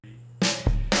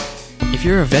if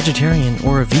you're a vegetarian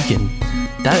or a vegan,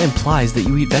 that implies that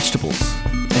you eat vegetables.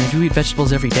 And if you eat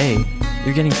vegetables every day,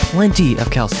 you're getting plenty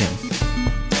of calcium.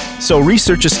 So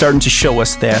research is starting to show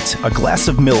us that a glass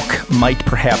of milk might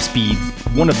perhaps be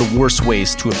one of the worst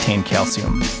ways to obtain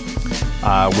calcium.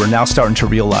 We're now starting to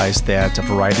realize that a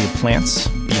variety of plants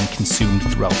being consumed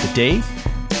throughout the day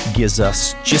gives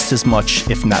us just as much,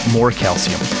 if not more,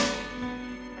 calcium.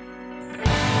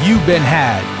 You've been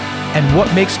had, and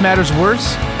what makes matters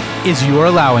worse is you're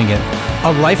allowing it.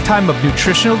 A lifetime of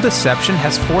nutritional deception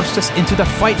has forced us into the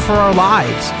fight for our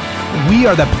lives. We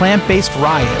are the plant-based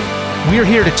riot. We're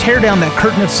here to tear down that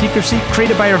curtain of secrecy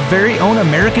created by our very own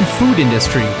American food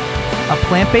industry. A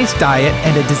plant-based diet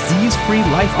and a disease-free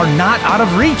life are not out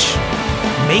of reach.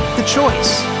 Make the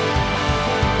choice.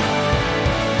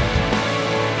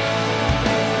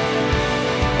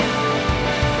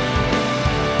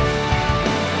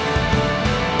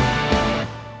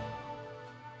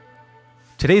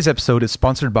 Today's episode is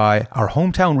sponsored by our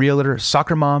hometown realtor,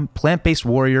 soccer mom, plant-based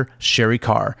warrior, Sherry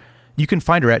Carr. You can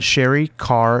find her at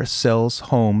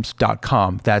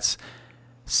sherrycarrsellshomes.com. That's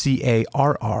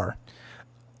CARR.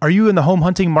 Are you in the home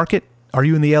hunting market? Are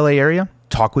you in the LA area?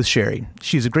 Talk with Sherry.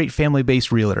 She's a great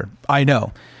family-based realtor. I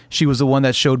know. She was the one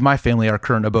that showed my family our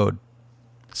current abode.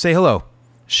 Say hello.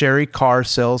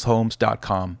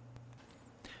 sherrycarrsellshomes.com.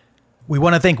 We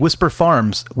want to thank Whisper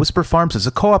Farms. Whisper Farms is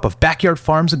a co-op of backyard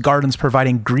farms and gardens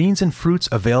providing greens and fruits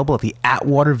available at the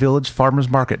Atwater Village Farmers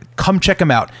Market. Come check them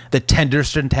out, the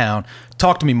tenderest in town.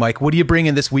 Talk to me, Mike. What are you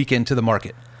bringing this weekend to the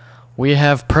market? We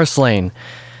have purslane.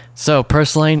 So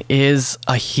purslane is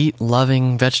a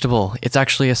heat-loving vegetable. It's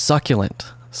actually a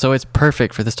succulent, so it's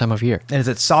perfect for this time of year. And is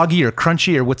it soggy or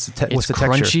crunchy, or what's the texture? It's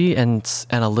crunchy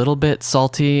and a little bit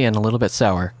salty and a little bit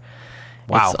sour.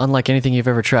 Wow. It's unlike anything you've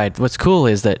ever tried. What's cool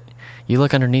is that you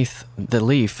look underneath the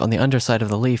leaf, on the underside of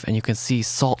the leaf, and you can see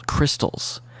salt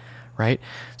crystals, right?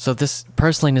 So this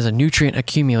purslane is a nutrient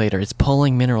accumulator. It's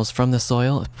pulling minerals from the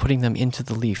soil, putting them into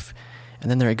the leaf,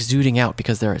 and then they're exuding out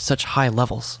because they're at such high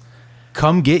levels.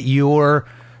 Come get your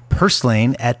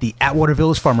purslane at the Atwater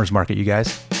Village Farmers Market, you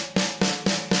guys.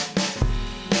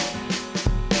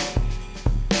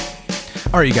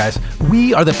 All right, you guys,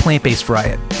 we are the Plant-Based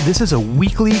Riot. This is a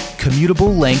weekly,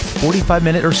 commutable length,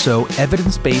 45-minute or so,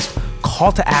 evidence-based,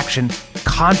 call to action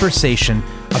conversation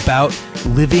about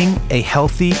living a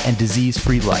healthy and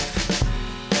disease-free life.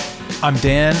 I'm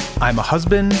Dan. I'm a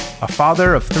husband, a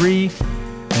father of 3.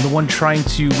 I'm the one trying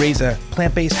to raise a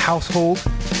plant-based household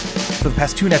for the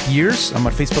past 2.5 years. I'm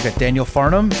on Facebook at Daniel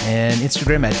Farnham and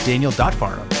Instagram at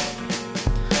Daniel.Farnham.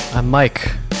 I'm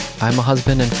Mike. I'm a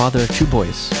husband and father of 2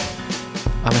 boys.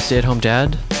 I'm a stay-at-home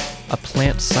dad, a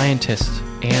plant scientist,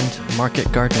 and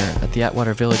market gardener at the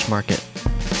Atwater Village Market.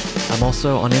 I'm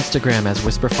also on Instagram as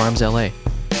Whisper Farms LA.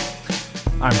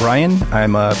 I'm Brian.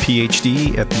 I'm a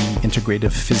PhD at the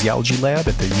Integrative Physiology Lab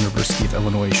at the University of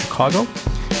Illinois, Chicago.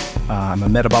 I'm a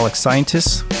metabolic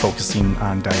scientist focusing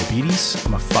on diabetes.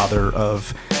 I'm a father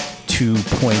of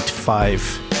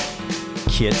 2.5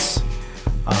 kids.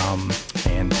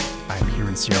 And I'm here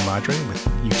in Sierra Madre with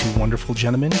you 2 wonderful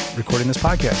gentlemen recording this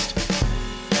podcast.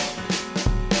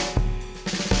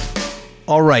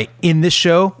 All right, in this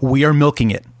show, we are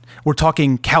milking it. We're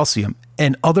talking calcium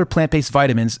and other plant-based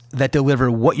vitamins that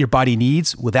deliver what your body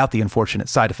needs without the unfortunate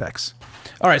side effects.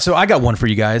 All right, so I got one for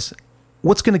you guys.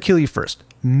 What's going to kill you first,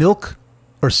 milk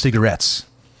or cigarettes?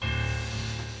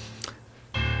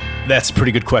 That's a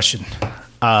pretty good question.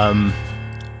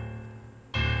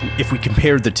 If we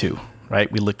compared the two,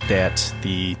 right, we looked at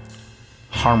the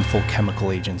harmful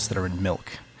chemical agents that are in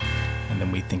milk, and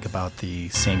then we think about the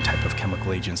same type of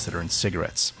chemical agents that are in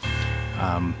cigarettes.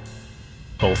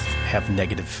 Both have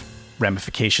negative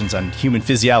ramifications on human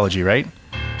physiology, right?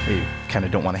 We kind of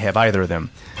don't want to have either of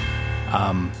them.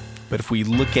 But if we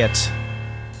look at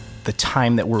the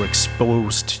time that we're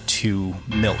exposed to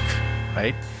milk,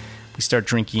 right? We start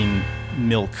drinking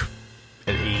milk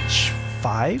at age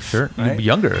 5. Sure, right?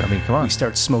 younger. I mean, come on. We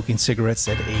start smoking cigarettes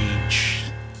at age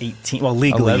 18. Well,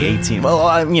 legally 11? 18. Well,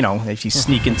 if you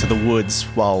sneak into the woods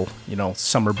while,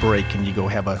 summer break and you go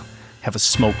have a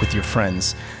smoke with your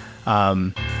friends.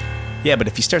 Yeah, but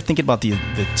if you start thinking about the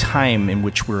time in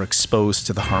which we're exposed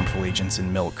to the harmful agents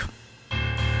in milk,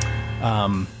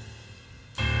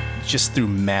 just through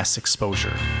mass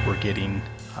exposure, we're getting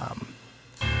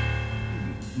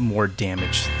more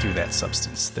damage through that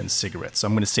substance than cigarettes. So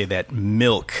I'm going to say that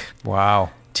milk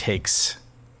takes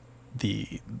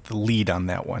the lead on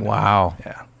that one. Wow.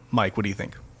 Yeah. Mike, what do you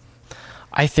think?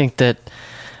 I think that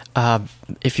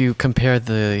if you compare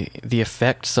the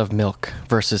effects of milk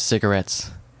versus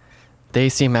cigarettes, they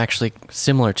seem actually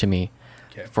similar to me.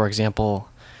 Okay. For example,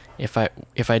 If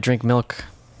I drink milk,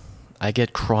 I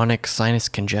get chronic sinus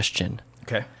congestion.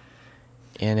 Okay.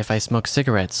 And if I smoke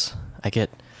cigarettes, I get,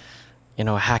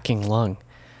 a hacking lung.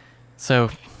 So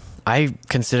I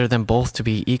consider them both to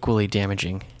be equally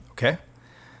damaging. Okay.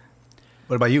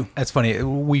 What about you? That's funny.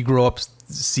 We grow up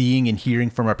seeing and hearing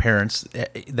from our parents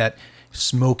that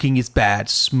smoking is bad.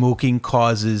 Smoking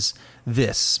causes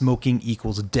this. Smoking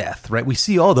equals death, right? We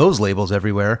see all those labels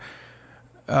everywhere.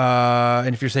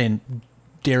 And if you're saying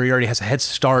dairy already has a head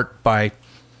start by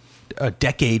a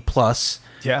decade plus,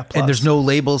 Yeah, and there's no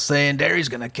labels saying dairy's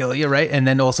going to kill you, right? And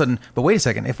then all of a sudden, but wait a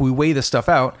second, if we weigh this stuff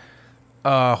out,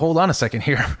 hold on a second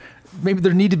here. Maybe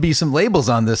there need to be some labels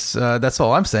on this. That's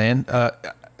all I'm saying.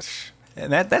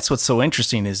 And that's what's so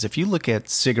interesting is if you look at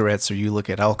cigarettes or you look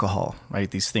at alcohol, right?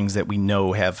 These things that we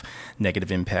know have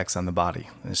negative impacts on the body,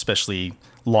 and especially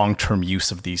long-term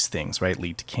use of these things, right?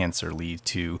 Lead to cancer, lead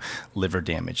to liver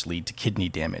damage, lead to kidney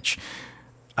damage.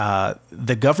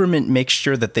 The government makes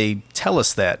sure that they tell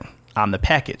us that on the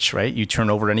package, right? You turn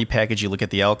over any package, you look at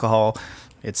the alcohol,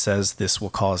 it says this will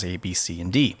cause A, B, C,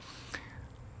 and D.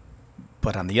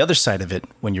 But on the other side of it,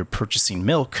 when you're purchasing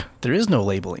milk, there is no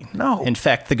labeling. No. In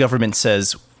fact, the government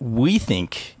says, we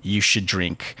think you should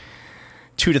drink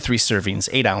 2 to 3 servings,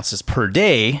 8 ounces per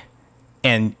day,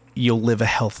 and you'll live a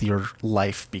healthier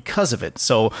life because of it.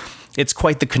 So it's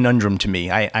quite the conundrum to me.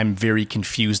 I'm very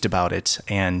confused about it.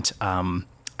 And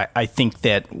I think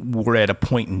that we're at a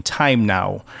point in time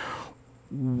now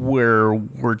where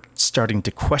we're starting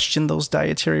to question those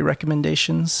dietary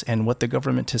recommendations and what the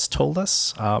government has told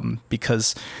us,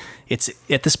 because it's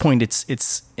at this point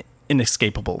it's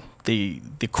inescapable. The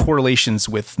correlations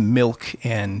with milk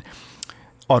and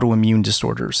autoimmune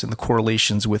disorders, and the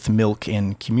correlations with milk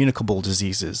and communicable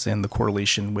diseases, and the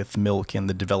correlation with milk and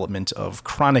the development of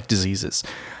chronic diseases,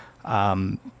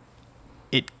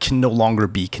 it can no longer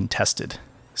be contested.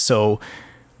 So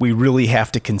we really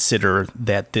have to consider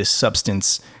that this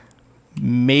substance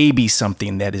may be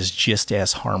something that is just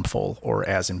as harmful or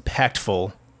as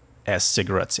impactful as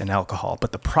cigarettes and alcohol.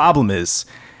 But the problem is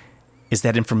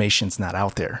that information's not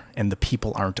out there and the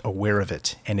people aren't aware of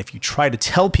it. And if you try to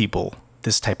tell people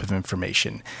this type of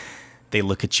information, they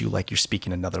look at you like you're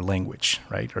speaking another language,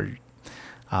 right?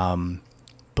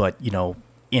 But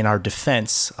in our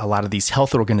defense, a lot of these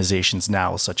health organizations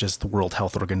now, such as the World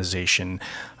Health Organization,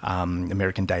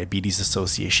 American Diabetes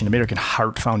Association, American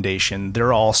Heart Foundation,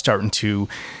 they're all starting to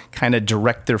kind of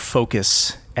direct their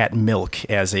focus at milk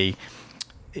as a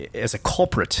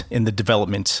culprit in the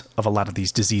development of a lot of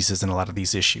these diseases and a lot of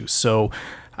these issues. So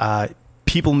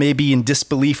people may be in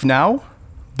disbelief now,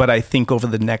 but I think over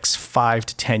the next 5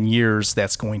 to 10 years,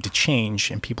 that's going to change,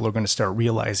 and people are going to start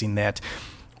realizing that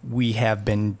we have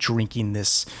been drinking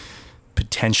this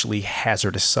potentially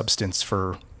hazardous substance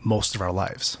for most of our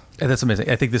lives. And that's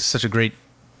amazing. I think this is such a great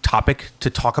topic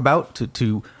to talk about,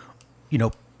 to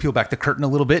peel back the curtain a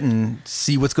little bit and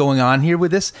see what's going on here with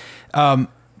this.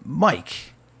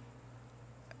 Mike,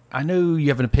 I know you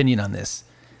have an opinion on this.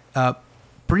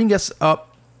 Bring us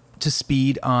up to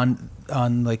speed on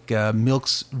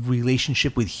milk's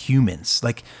relationship with humans.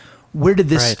 Like, where did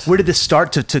this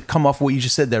start to come off what you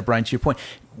just said there, Brian, to your point?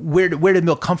 Where did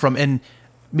milk come from? And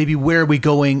maybe where are we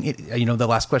going? The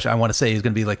last question I want to say is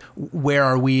going to be like, where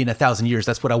are we in 1,000 years?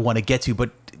 That's what I want to get to.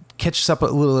 But catch us up a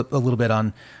little bit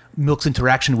on milk's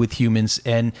interaction with humans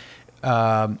and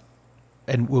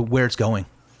where it's going.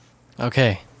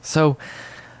 Okay. So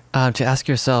to ask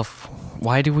yourself,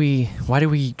 why do we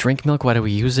drink milk? Why do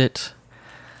we use it?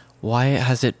 Why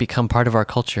has it become part of our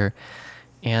culture?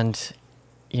 And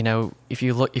if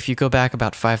you go back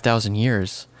about 5,000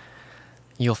 years,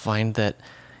 you'll find that,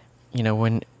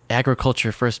 when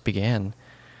agriculture first began,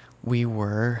 we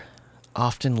were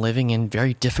often living in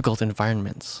very difficult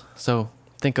environments. So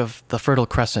think of the Fertile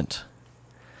Crescent.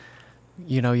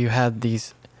 You had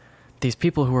these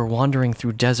people who were wandering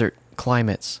through desert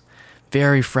climates,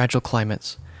 very fragile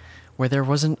climates, where there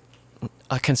wasn't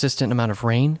a consistent amount of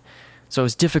rain. So it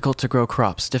was difficult to grow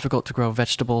crops, difficult to grow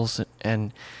vegetables,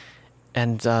 and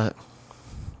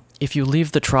if you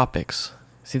leave the tropics,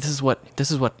 see, this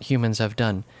is what humans have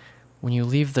done. When you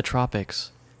leave the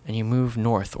tropics and you move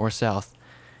north or south,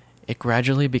 it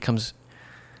gradually becomes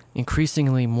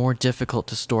increasingly more difficult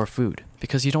to store food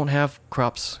because you don't have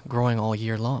crops growing all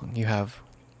year long. You have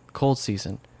cold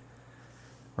season,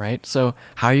 right? So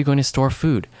how are you going to store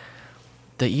food?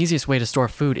 The easiest way to store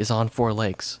food is on 4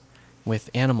 legs with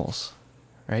animals,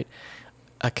 right?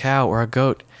 A cow or a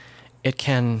goat, it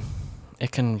can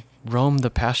roam the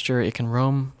pasture, it can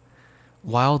roam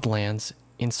wildlands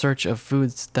in search of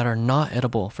foods that are not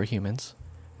edible for humans,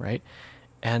 right?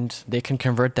 And they can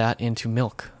convert that into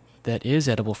milk that is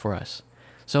edible for us.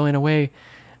 So in a way,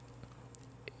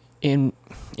 in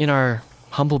our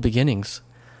humble beginnings,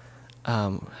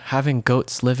 having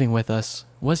goats living with us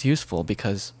was useful,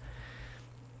 because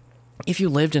if you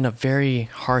lived in a very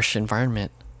harsh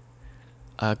environment,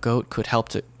 a goat could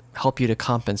help you to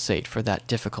compensate for that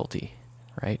difficulty,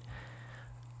 right?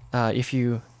 If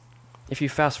you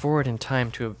fast forward in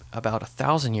time to about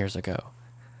 1,000 years ago,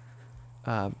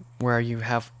 where you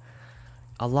have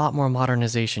a lot more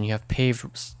modernization, you have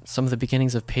some of the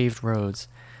beginnings of paved roads,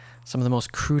 some of the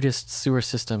most crudest sewer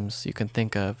systems you can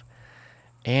think of,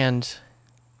 and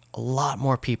a lot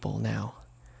more people now,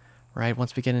 right?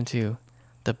 Once we get into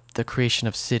the creation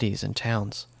of cities and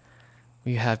towns,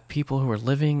 you have people who are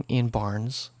living in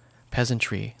barns,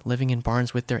 peasantry, living in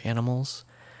barns with their animals,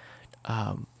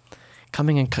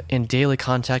 coming in daily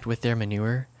contact with their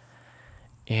manure,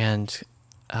 and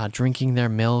drinking their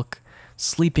milk,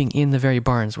 sleeping in the very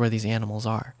barns where these animals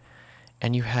are.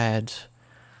 And you had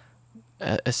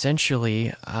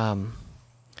essentially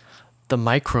the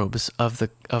microbes of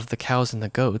the cows and the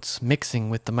goats mixing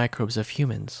with the microbes of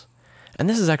humans. And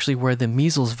this is actually where the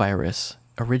measles virus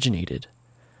originated.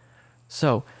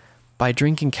 So, by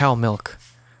drinking cow milk,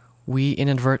 we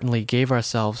inadvertently gave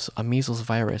ourselves a measles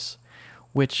virus,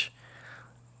 which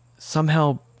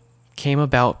somehow came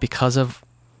about because of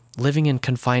living in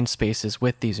confined spaces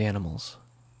with these animals.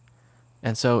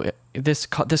 And so this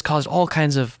caused all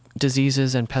kinds of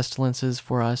diseases and pestilences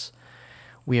for us.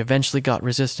 We eventually got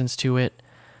resistance to it,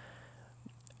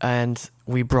 and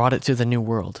we brought it to the New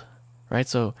World, right?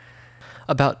 So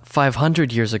about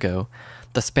 500 years ago,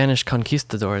 the Spanish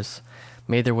conquistadors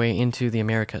made their way into the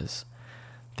Americas.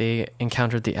 They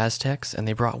encountered the Aztecs, and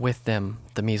they brought with them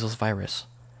the measles virus.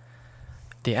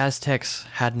 The Aztecs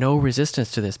had no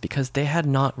resistance to this because they had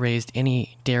not raised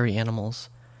any dairy animals,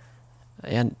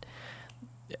 and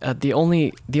the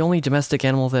only domestic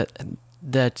animal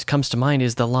that comes to mind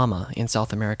is the llama in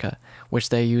South America, which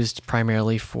they used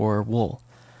primarily for wool.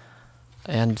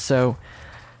 And so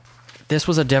this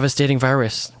was a devastating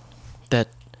virus that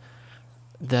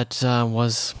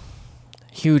was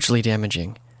hugely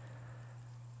damaging.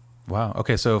 Wow.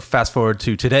 Okay, so fast forward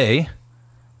to today.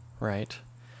 Right.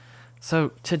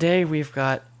 So today we've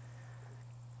got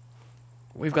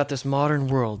this modern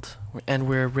world, and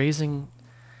we're raising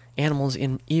animals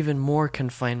in even more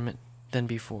confinement than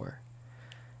before.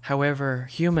 However,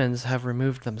 humans have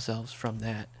removed themselves from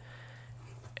that,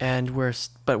 and we're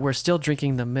still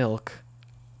drinking the milk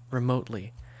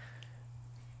remotely,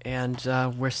 and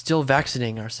we're still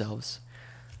vaccinating ourselves.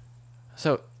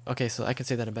 So I can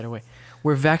say that a better way.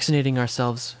 We're vaccinating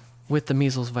ourselves with the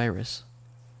measles virus,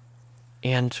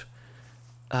 and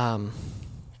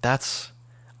that's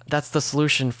the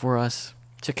solution for us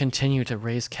to continue to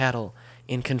raise cattle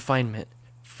in confinement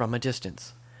from a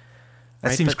distance. That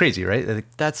right? seems But crazy, right?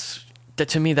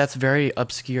 to me, that's very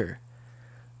obscure.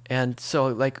 And so,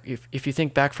 like, if you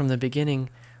think back from the beginning,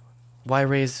 why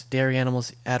raise dairy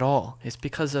animals at all? It's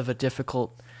because of a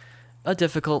difficult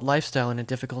lifestyle and a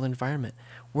difficult environment.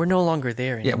 We're no longer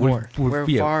there anymore. We're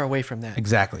far away from that.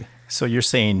 Exactly. So you're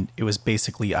saying it was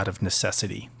basically out of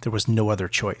necessity. There was no other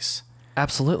choice.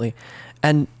 Absolutely.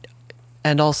 And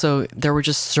also there were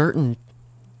just certain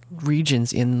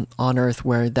regions on Earth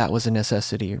where that was a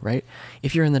necessity, right?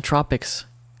 If you're in the tropics,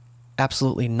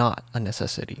 absolutely not a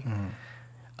necessity.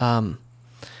 Mm.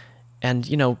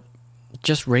 And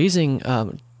just raising,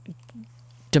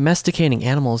 domesticating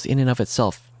animals in and of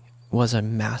itself was a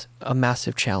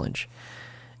massive challenge.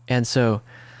 And so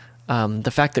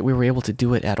the fact that we were able to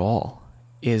do it at all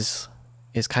is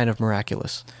kind of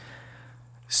miraculous.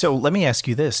 So let me ask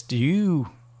you this. Do you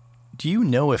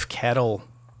know if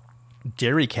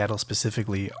dairy cattle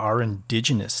specifically, are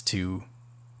indigenous to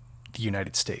the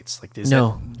United States? Like,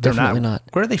 No, definitely not.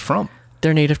 Where are they from?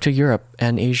 They're native to Europe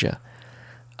and Asia.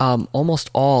 Almost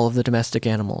all of the domestic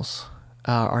animals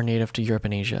are native to Europe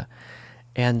and Asia.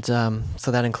 And so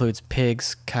that includes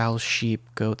pigs, cows, sheep,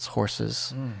 goats,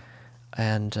 horses,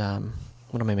 and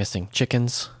what am I missing?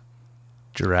 Chickens.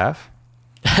 Giraffe?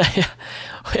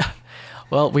 Yeah.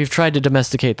 Well, we've tried to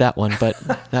domesticate that one, but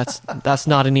that's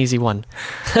not an easy one.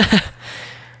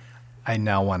 I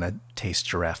now want to taste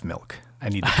giraffe milk. I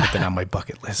need to put that on my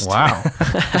bucket list. Wow.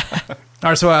 All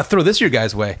right, so I'll throw this your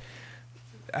guys' way.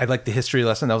 I like the history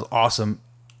lesson. That was awesome.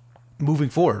 Moving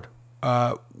forward,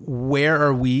 where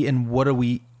are we and what are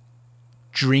we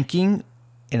drinking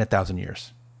in 1,000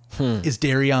 years? Is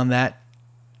dairy on that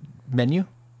menu?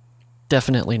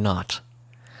 Definitely not.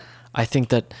 I think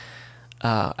that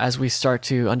as we start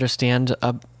to understand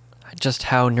just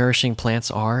how nourishing plants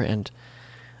are and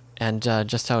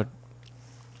just how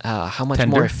much Tender.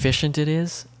 more efficient it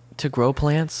is to grow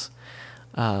plants,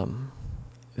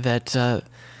 that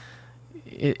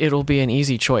it'll be an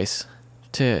easy choice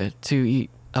to eat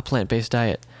a plant-based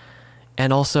diet.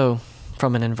 And also,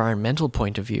 from an environmental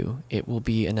point of view, it will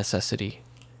be a necessity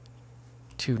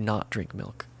to not drink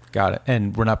milk. Got it.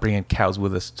 And we're not bringing cows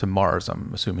with us to Mars,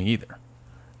 I'm assuming, either.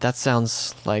 That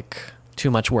sounds like too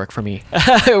much work for me.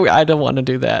 I don't want to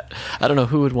do that. I don't know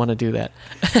who would want to do that.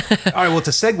 All right, well,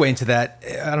 to segue into that,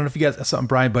 I don't know if you guys have something,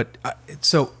 Brian, but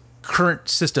so current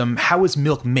system, how is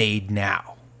milk made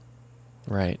now?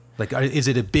 Right. Like, is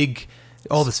it a big,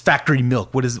 all this factory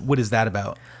milk? What is that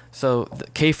about? So the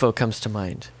CAFO comes to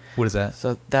mind. What is that?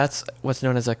 So that's what's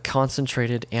known as a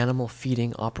concentrated animal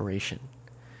feeding operation,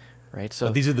 right? So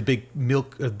these are the big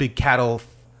big cows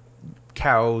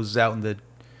out in the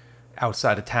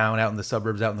outside of town, out in the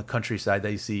suburbs, out in the countryside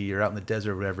that you see, or out in the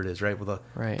desert, whatever it is, right? With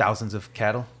thousands of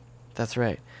cattle. That's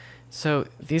right. So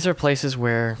these are places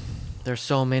where there's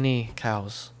so many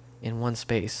cows in one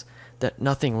space that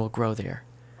nothing will grow there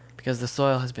because the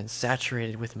soil has been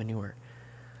saturated with manure.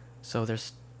 So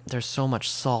there's so much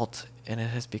salt and it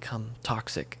has become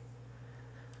toxic.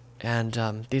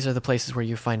 And these are the places where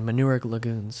you find manure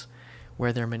lagoons,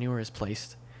 where their manure is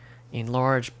placed in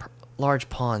large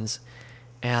ponds.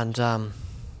 And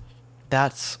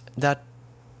that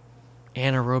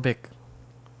anaerobic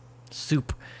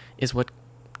soup is what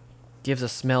gives a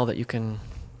smell that you can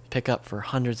pick up for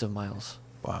hundreds of miles.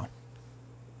 Wow.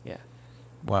 Yeah.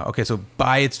 Wow. Okay, so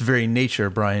by its very nature,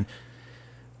 Brian,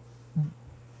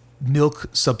 milk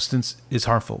substance is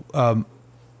harmful.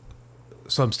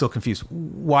 So I'm still confused.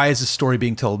 Why is this story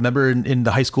being told? Remember in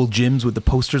the high school gyms with the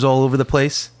posters all over the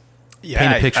place? Yeah,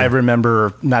 Paint a picture. I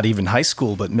remember not even high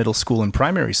school, but middle school and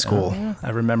primary school. Yeah.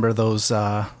 I remember those,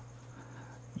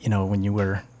 when you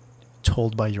were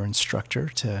told by your instructor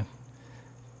to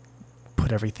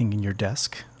put everything in your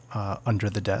desk, under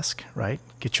the desk, right?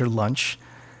 Get your lunch,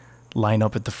 line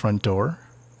up at the front door,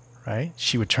 right?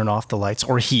 She would turn off the lights,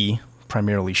 or he,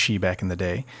 primarily she back in the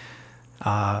day.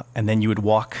 And then you would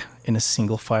walk in a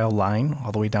single file line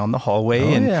all the way down the hallway,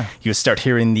 you would start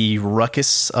hearing the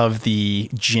ruckus of the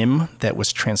gym that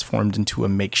was transformed into a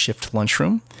makeshift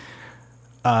lunchroom.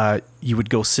 You would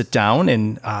go sit down,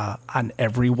 and on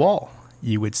every wall,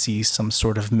 you would see some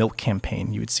sort of milk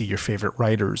campaign. You would see your favorite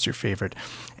writers, your favorite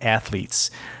athletes,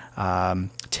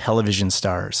 television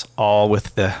stars, all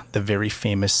with the very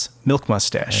famous milk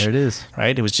mustache. There it is.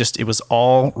 Right? It was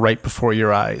all right before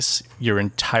your eyes, your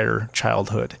entire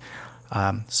childhood.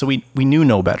 So we knew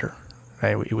no better,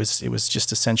 right? It was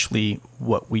just essentially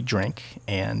what we drank,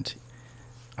 and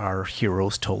our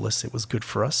heroes told us it was good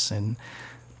for us, and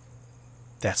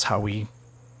that's how we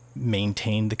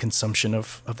maintained the consumption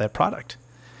of that product.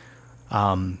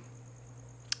 And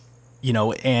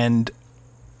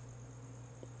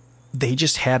they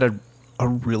just had a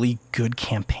really good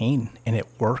campaign, and it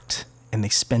worked, and they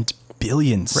spent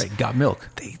billions. Right, got milk.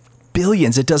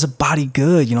 Billions. It does a body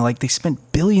good. They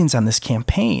spent billions on this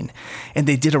campaign, and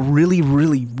they did a really,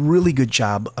 really, really good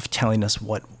job of telling us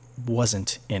what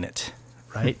wasn't in it,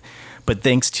 right? But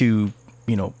thanks to,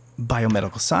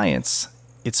 biomedical science,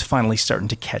 it's finally starting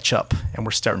to catch up, and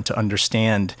we're starting to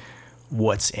understand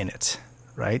what's in it,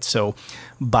 right? So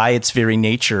by its very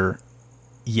nature,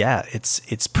 yeah,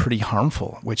 it's pretty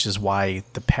harmful, which is why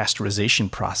the pasteurization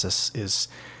process is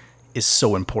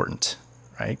so important,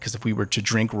 right? Because if we were to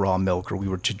drink raw milk, or we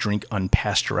were to drink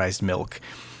unpasteurized milk,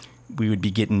 we would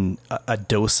be getting a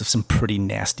dose of some pretty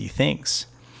nasty things,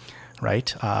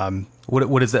 right?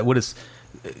 What is that? What is?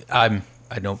 I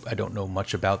don't know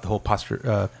much about the whole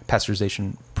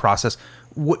pasteurization process.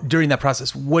 During that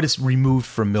process, what is removed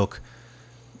from milk?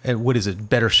 And what is it?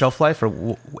 Better shelf life,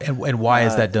 and why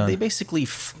is that done? They basically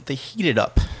they heat it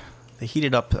up. They heat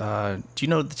it up. Do you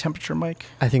know the temperature, Mike?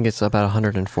 I think it's about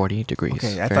 140 degrees. Okay, I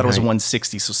Fahrenheit. thought it was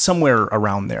 160, so somewhere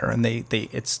around there. And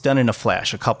it's done in a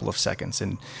flash, a couple of seconds,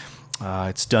 and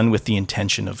it's done with the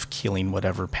intention of killing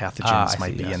whatever pathogens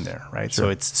might be in there, right?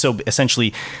 Sure. So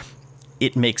essentially,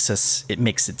 it makes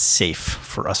it safe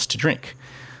for us to drink.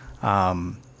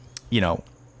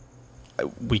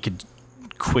 We could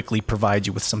quickly provide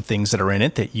you with some things that are in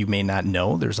it that you may not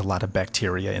know. There's a lot of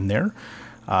bacteria in there.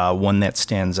 One that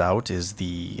stands out is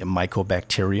the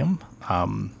Mycobacterium.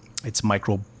 It's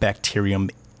Microbacterium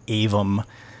avum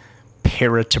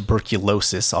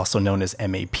paratuberculosis, also known as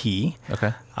MAP.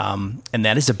 Okay. And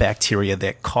that is a bacteria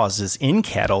that causes in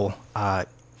cattle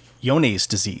Johne's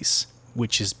disease,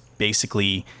 which is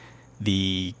basically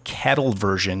the cattle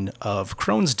version of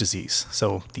Crohn's disease.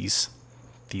 So these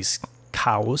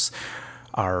cows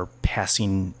are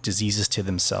passing diseases to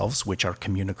themselves, which are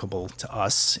communicable to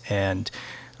us, and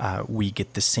we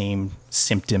get the same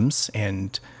symptoms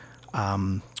and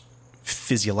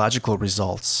physiological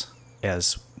results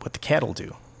as what the cattle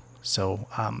do. So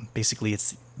basically,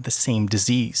 it's the same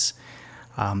disease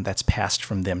that's passed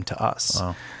from them to us.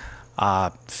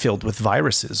 Wow. Filled with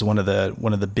viruses. One of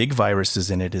the big viruses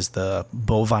in it is the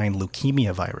bovine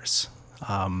leukemia virus.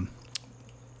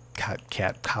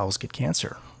 Cows get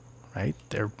cancer, right?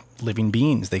 They're living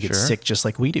beings. They get sick just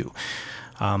like we do.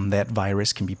 That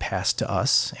virus can be passed to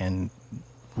us, and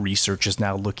research is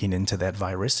now looking into that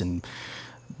virus and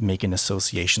making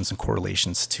associations and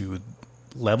correlations to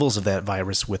levels of that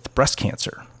virus with breast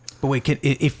cancer. But wait,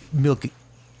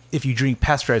 if you drink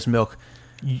pasteurized milk,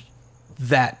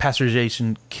 that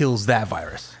pasteurization kills that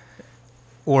virus?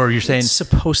 Or you're saying it's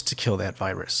supposed to kill that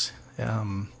virus.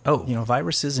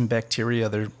 Viruses and bacteria,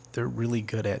 they're really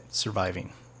good at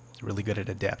surviving. They're really good at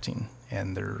adapting,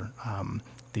 and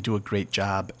they do a great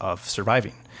job of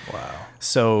surviving. Wow.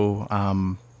 So,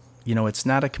 it's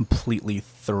not a completely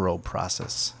thorough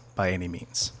process by any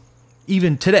means.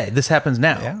 Even today, this happens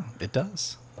now. Yeah, it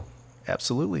does.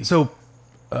 Absolutely. So,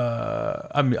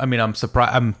 I'm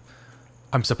surprised.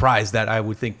 I'm surprised that I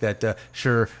would think that.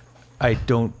 Sure, I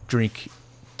don't drink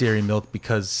dairy milk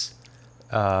because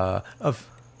of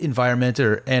environment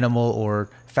or animal or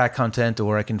fat content,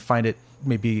 or I can find it.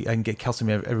 Maybe I can get calcium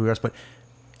everywhere else, but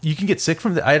you can get sick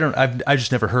from the. I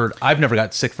just never heard. I've never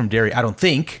got sick from dairy. I don't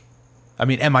think. I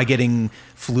mean, am I getting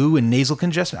flu and nasal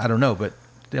congestion? I don't know, but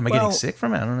am I getting sick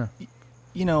from it? I don't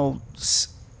know.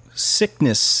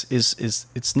 Sickness is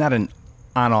it's not an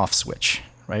on-off switch,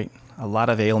 right? A lot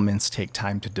of ailments take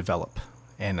time to develop,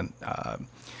 and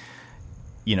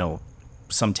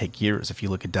some take years. If you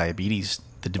look at diabetes,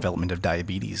 the development of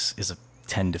diabetes is a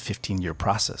 10 to 15 year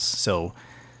process. So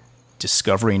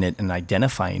discovering it and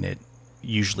identifying it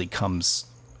usually comes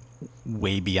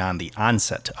way beyond the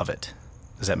onset of it.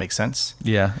 Does that make sense?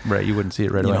 Yeah, right. You wouldn't see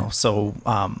it right away. So,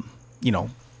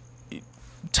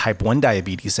 type 1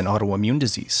 diabetes, an autoimmune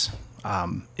disease,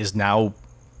 is now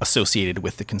associated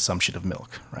with the consumption of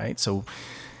milk, right? So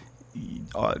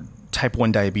type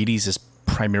 1 diabetes is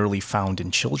primarily found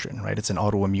in children, right? It's an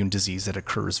autoimmune disease that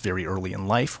occurs very early in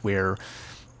life, where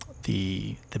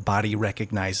the body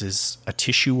recognizes a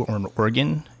tissue or an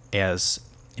organ as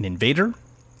an invader,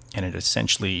 and it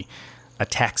essentially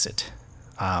attacks it.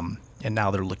 And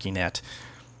now they're looking at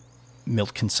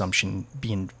milk consumption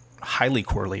being highly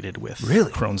correlated with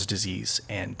Crohn's disease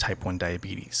and type 1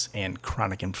 diabetes and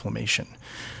chronic inflammation.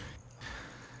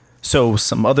 So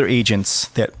some other agents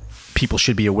that people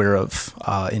should be aware of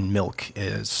in milk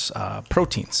is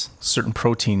proteins, certain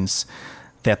proteins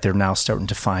that they're now starting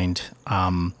to find.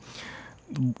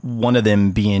 One of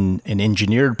them being an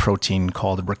engineered protein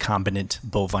called recombinant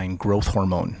bovine growth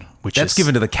hormone, That's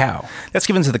given to the cow. That's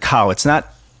given to the cow. It's not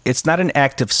an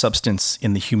active substance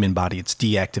in the human body. It's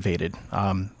deactivated.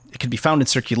 It can be found in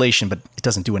circulation, but it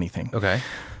doesn't do anything. Okay.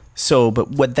 So, but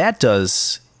what that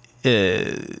does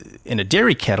in a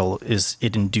dairy cattle is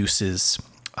it induces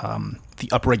the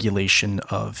upregulation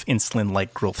of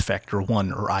insulin-like growth factor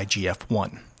 1, or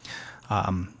IGF-1.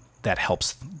 That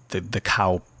helps the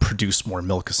cow produce more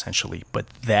milk, essentially. But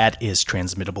that is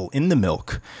transmittable in the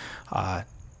milk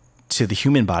to the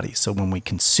human body. So when we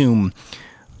consume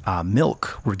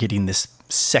milk, we're getting this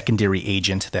secondary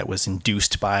agent that was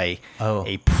induced by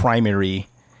a primary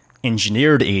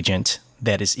engineered agent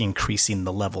that is increasing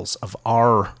the levels of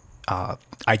our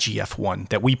IGF-1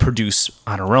 that we produce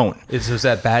on our own. Is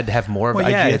that bad to have more of IGF?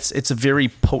 Yeah, it's a very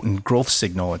potent growth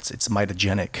signal. It's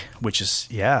mitogenic, which is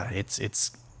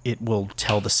it will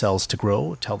tell the cells to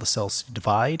grow, tell the cells to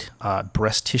divide.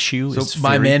 Breast tissue. So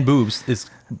my man boobs is.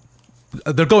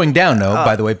 They're going down,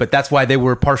 by the way, but that's why they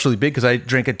were partially big, because I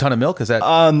drank a ton of milk. Is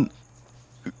that?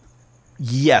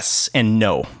 Yes and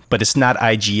no, but it's not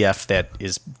IGF that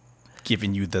is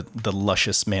giving you the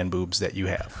luscious man boobs that you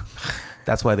have.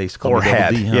 That's why they call it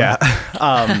double D, huh? Yeah.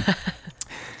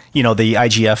 The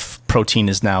IGF protein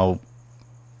is now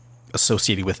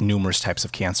associated with numerous types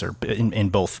of cancer in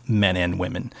both men and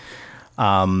women.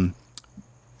 The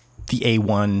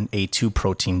A1, A2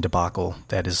 protein debacle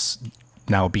that is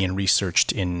now being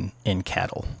researched in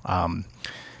cattle.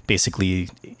 Basically,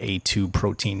 A2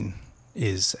 protein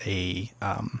is a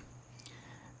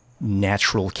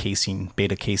natural casein,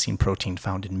 beta casein protein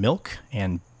found in milk,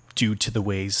 and due to the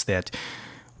ways that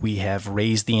we have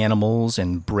raised the animals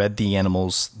and bred the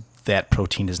animals, that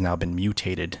protein has now been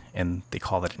mutated, and they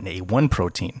call it an A1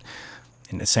 protein.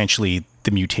 And essentially,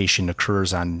 the mutation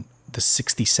occurs on the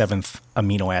 67th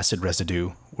amino acid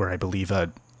residue, where I believe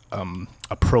a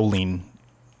proline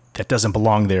that doesn't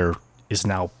belong there is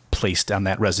now placed on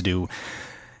that residue.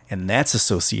 And that's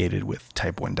associated with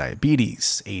type 1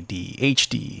 diabetes,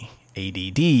 ADHD,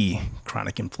 ADD,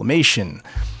 chronic inflammation.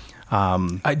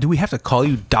 Do we have to call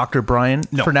you Dr. Brian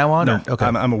for now on? No, Okay.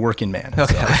 I'm a working man.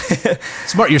 Okay.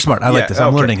 Smart. You're smart. I like this.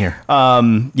 I'm learning here.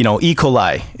 E.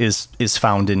 coli is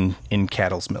found in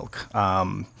cattle's milk.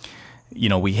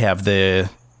 We have the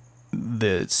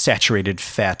saturated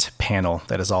fat panel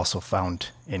that is also found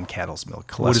in cattle's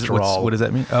milk. Cholesterol. What does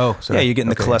that mean? Oh, sorry. Yeah, you're getting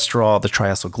the cholesterol, the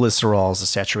triacylglycerols, the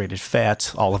saturated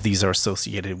fat. All of these are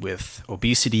associated with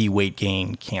obesity, weight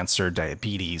gain, cancer,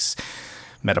 diabetes,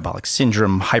 metabolic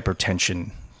syndrome,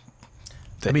 hypertension.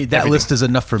 That list is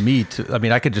enough for me to.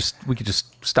 We could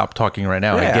just stop talking right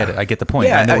now. I get it. I get the point.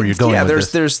 Yeah, I know where you're going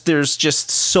with this. There's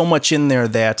just so much in there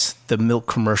that the milk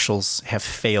commercials have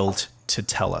failed to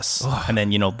tell us. And then,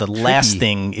 the last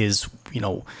thing is,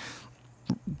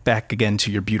 back again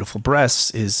to your beautiful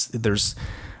breasts, is there's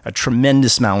a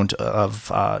tremendous amount of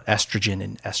estrogen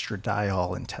and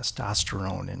estradiol and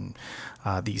testosterone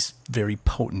and these very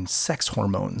potent sex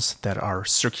hormones that are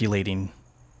circulating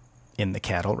in the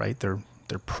cattle, right? They're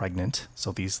pregnant,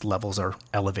 so these levels are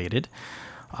elevated,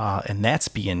 and that's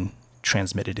being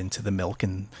transmitted into the milk,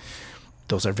 and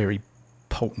those are very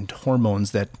potent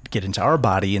hormones that get into our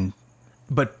body.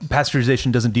 But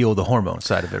pasteurization doesn't deal with the hormone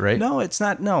side of it, right? No, it's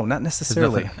not. No, not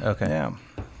necessarily. Okay. Yeah.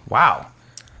 Wow.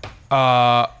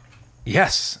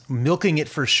 Yes, milking it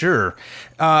for sure.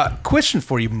 Question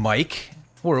for you, Mike,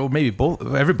 or maybe both,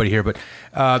 everybody here, but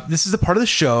this is the part of the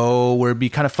show where it'd be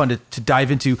kind of fun to dive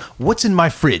into what's in my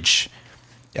fridge.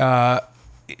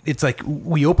 It's like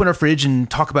we open our fridge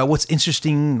and talk about what's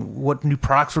interesting, what new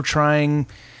products we're trying,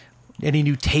 any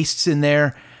new tastes in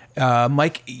there.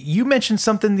 Mike, you mentioned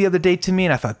something the other day to me,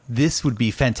 and I thought this would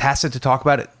be fantastic to talk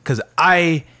about it because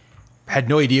I had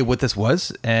no idea what this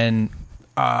was, and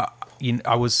I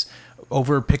was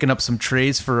over picking up some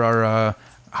trays for our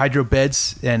hydro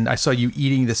beds, and I saw you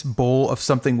eating this bowl of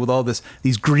something with all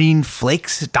these green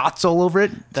flakes, dots all over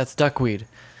it. That's duckweed.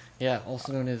 Yeah,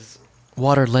 also known as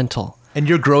water lentil. And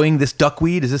you're growing this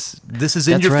duckweed? This is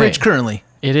in That's your right. fridge currently?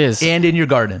 It is. And in your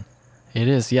garden? It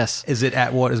is, yes. Is it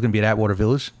is going to be at Atwater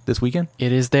Village this weekend?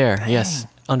 It is there, yes,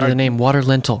 under the name water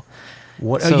lentil.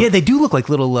 Yeah, they do look like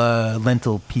little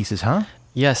lentil pieces, huh?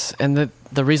 Yes, and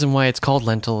the reason why it's called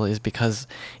lentil is because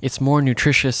it's more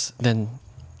nutritious than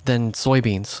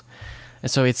soybeans, and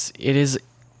so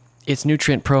its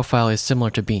nutrient profile is similar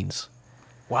to beans.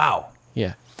 Wow.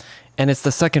 Yeah, and it's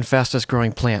the second fastest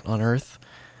growing plant on Earth,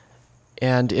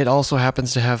 and it also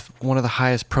happens to have one of the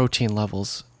highest protein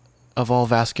levels of all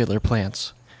vascular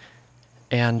plants,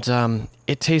 and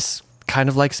it tastes kind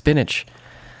of like spinach.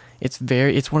 It's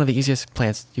one of the easiest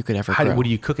plants you could ever grow. What do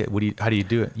you cook it? How do you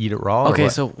do it? Eat it raw? Okay, or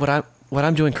what? so what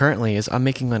I'm doing currently is I'm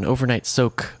making an overnight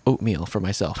soak oatmeal for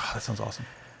myself. Oh, that sounds awesome.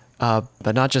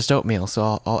 But not just oatmeal.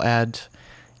 So I'll add,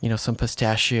 some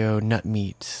pistachio, nut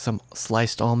meat, some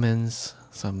sliced almonds,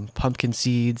 some pumpkin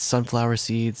seeds, sunflower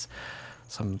seeds,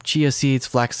 some chia seeds,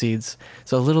 flax seeds.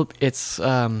 So it's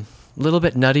a little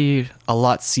bit nutty, a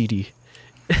lot seedy.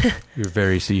 You're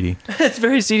very seedy. It's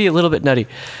very seedy, a little bit nutty.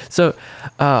 So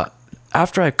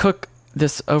after I cook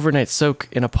this overnight soak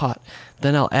in a pot,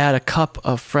 then I'll add a cup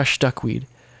of fresh duckweed,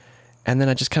 and then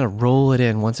I just kind of roll it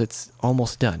in once it's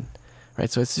almost done. Right,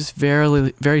 so it's just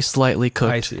very, very slightly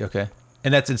cooked. I see. Okay,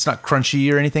 and it's not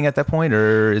crunchy or anything at that point,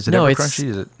 or is it ever crunchy?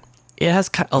 Is it? It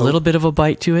has a little bit of a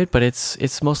bite to it, but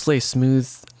it's mostly a smooth,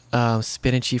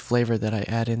 spinachy flavor that I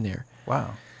add in there.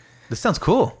 Wow, this sounds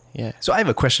cool. Yeah. So I have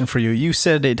a question for you. You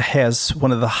said it has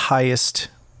one of the highest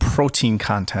protein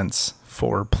contents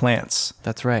for plants.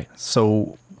 That's right.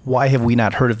 So why have we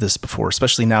not heard of this before,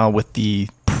 especially now with the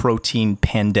protein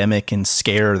pandemic and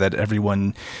scare that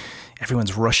everyone's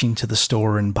rushing to the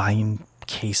store and buying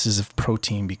cases of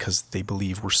protein because they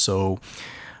believe we're so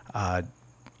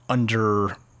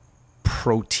under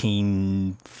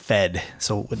protein fed.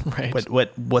 So Right.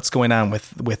 what's going on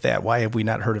with that? Why have we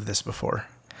not heard of this before?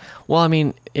 Well,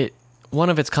 one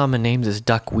of its common names is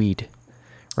duckweed,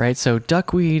 right? So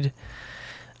duckweed. It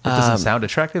doesn't sound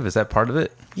attractive. Is that part of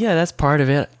it? Yeah, that's part of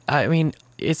it.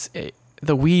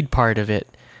 The weed part of it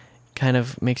kind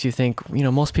of makes you think,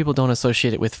 most people don't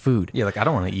associate it with food. Yeah, like I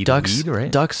don't want to eat Ducks, weed,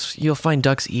 right? Ducks, you'll find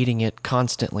ducks eating it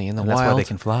constantly in the That's wild. why they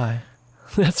can fly.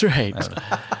 That's right.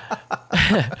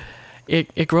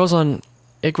 It grows on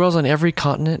every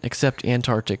continent except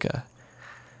Antarctica.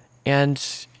 And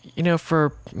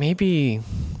for maybe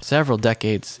several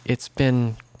decades,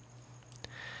 humans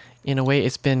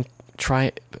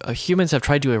have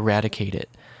tried to eradicate it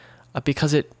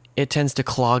because it tends to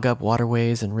clog up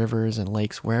waterways and rivers and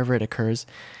lakes wherever it occurs.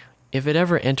 If it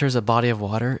ever enters a body of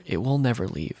water, it will never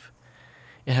leave.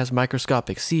 It has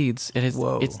microscopic seeds.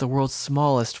 Whoa. It's the world's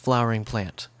smallest flowering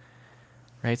plant.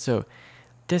 Right? So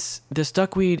this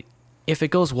duckweed, if it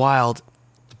goes wild,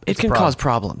 it can cause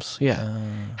problems. Yeah.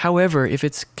 However, if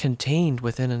it's contained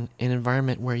within an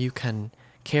environment where you can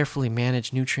carefully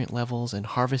manage nutrient levels and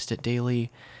harvest it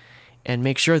daily and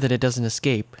make sure that it doesn't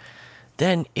escape,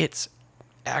 then it's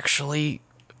actually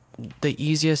the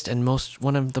easiest and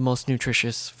one of the most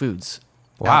nutritious foods.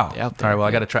 Wow. Out there. All right. Well,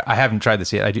 I got to try. I haven't tried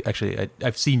this yet. I do actually.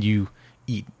 I've seen you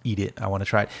eat it. I want to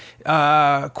try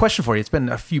it. Question for you. It's been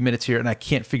a few minutes here, and I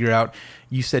can't figure out.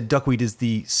 You said duckweed is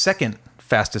the second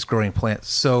fastest growing plant.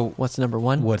 So What's number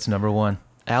one? what's number one?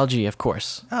 Algae, of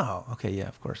course. Oh, okay. Yeah,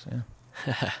 of course.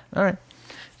 Yeah. All right.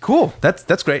 Cool.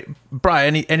 That's great.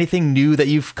 Brian, anything new that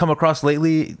you've come across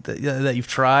lately that you've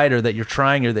tried or that you're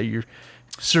trying or that you're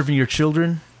serving your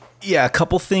children? Yeah, a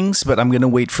couple things, but I'm going to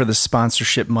wait for the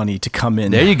sponsorship money to come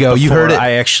in. There you go. You heard it.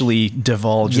 I actually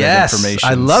divulge Yes, that information.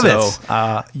 I love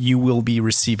it. You will be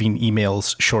receiving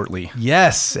emails shortly.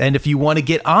 Yes. And if you want to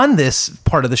get on this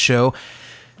part of the show,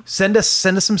 send us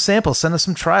some samples, send us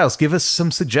some trials, give us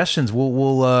some suggestions.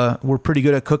 We're pretty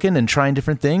good at cooking and trying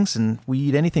different things, and we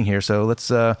eat anything here. So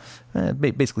let's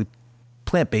basically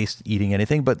plant-based eating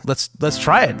anything, but let's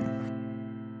try it.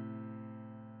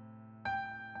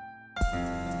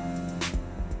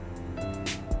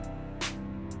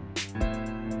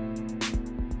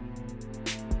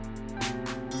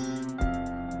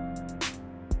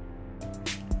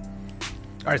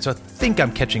 All right, so I think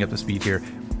I'm catching up to speed here.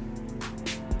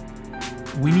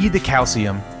 We need the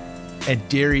calcium, and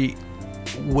dairy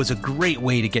was a great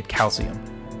way to get calcium.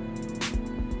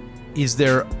 Is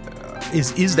that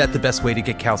the best way to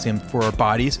get calcium for our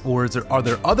bodies, or are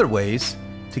there other ways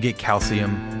to get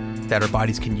calcium that our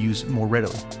bodies can use more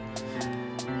readily?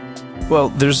 Well,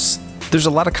 there's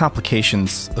a lot of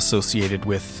complications associated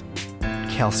with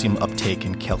calcium uptake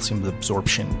and calcium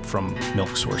absorption from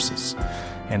milk sources.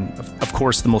 And of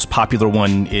course, the most popular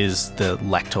one is the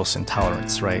lactose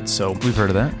intolerance, right? So We've heard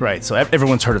of that. Right. So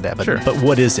everyone's heard of that. But, Sure. But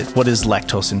what is it? What is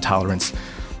lactose intolerance?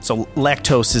 So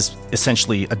lactose is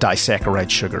essentially a disaccharide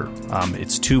sugar.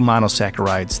 It's two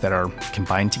monosaccharides that are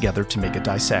combined together to make a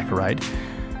disaccharide.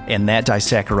 And that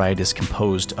disaccharide is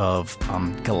composed of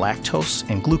galactose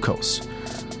and glucose.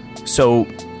 So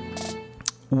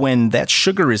when that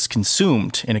sugar is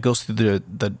consumed and it goes through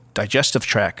the digestive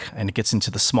tract and it gets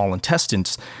into the small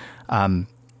intestines,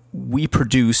 we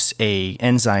produce a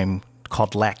enzyme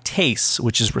called lactase,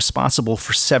 which is responsible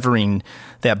for severing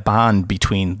that bond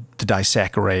between the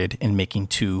disaccharide and making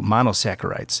two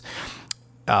monosaccharides.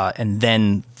 And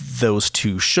then those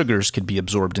two sugars could be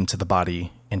absorbed into the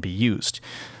body and be used.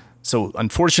 So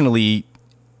unfortunately,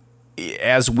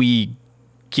 as we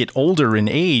get older in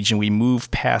age and we move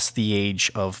past the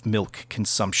age of milk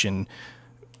consumption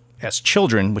as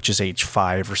children, which is age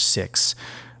 5 or 6,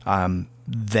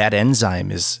 that enzyme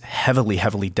is heavily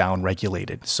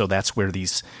downregulated. So that's where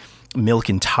these milk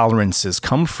intolerances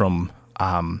come from,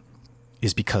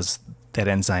 is because that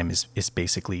enzyme is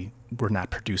basically, we're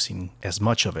not producing as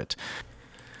much of it.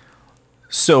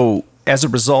 So as a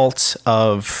result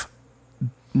of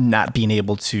not being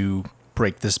able to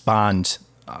break this bond,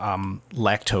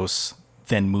 lactose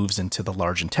then moves into the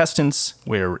large intestines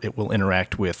where it will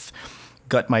interact with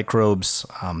gut microbes.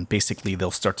 Basically,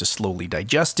 they'll start to slowly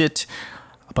digest it.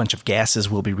 A bunch of gases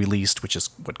will be released, which is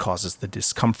what causes the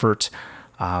discomfort.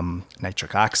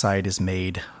 Nitric oxide is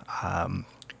made.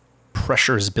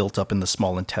 Pressure is built up in the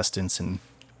small intestines, and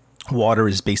water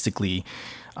is basically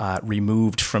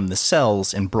removed from the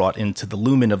cells and brought into the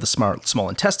lumen of the small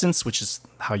intestines, which is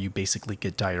how you basically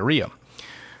get diarrhea.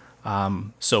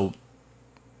 So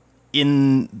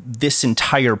in this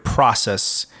entire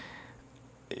process,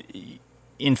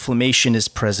 inflammation is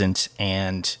present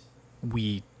and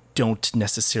we don't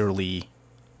necessarily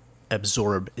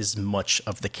absorb as much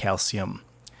of the calcium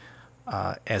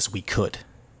as we could.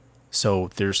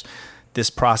 So there's this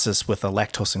process with a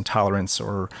lactose intolerance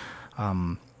or,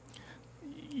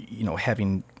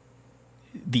 having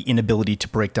the inability to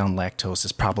break down lactose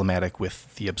is problematic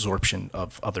with the absorption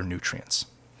of other nutrients.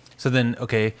 So then,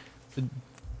 okay,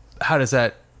 how does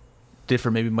that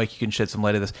differ? Maybe, Mike, you can shed some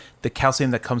light on this. The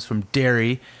calcium that comes from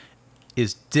dairy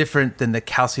is different than the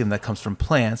calcium that comes from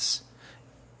plants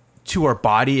to our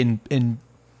body in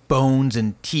bones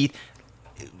and teeth.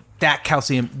 That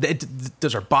calcium,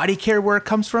 does our body care where it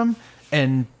comes from?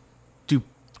 And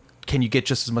can you get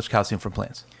just as much calcium from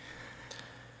plants?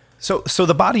 So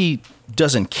the body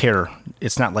doesn't care.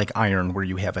 It's not like iron where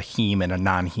you have a heme and a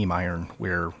non-heme iron,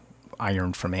 where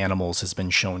iron from animals has been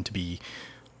shown to be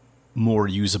more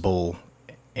usable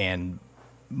and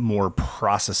more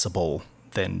processable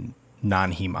than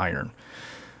non-heme iron.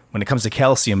 When it comes to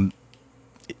calcium,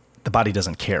 the body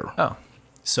doesn't care. Oh.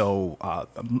 So,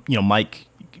 Mike,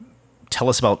 tell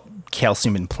us about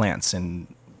calcium in plants and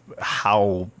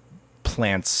how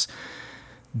plants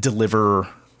deliver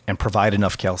and provide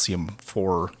enough calcium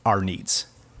for our needs.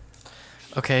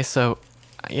 Okay, so,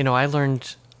 I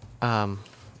learned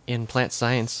in plant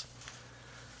science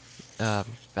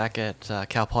back at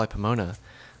Cal Poly Pomona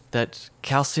that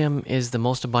calcium is the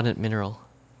most abundant mineral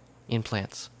in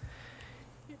plants.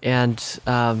 And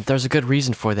there's a good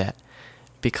reason for that,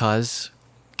 because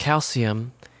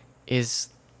calcium is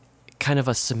kind of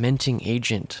a cementing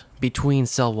agent between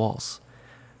cell walls,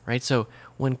 right? So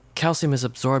when calcium is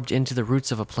absorbed into the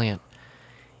roots of a plant,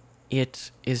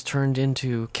 it is turned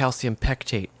into calcium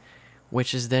pectate,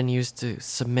 which is then used to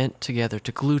cement together,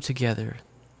 to glue together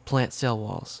plant cell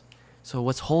walls. So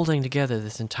what's holding together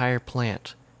this entire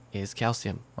plant is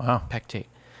calcium pectate.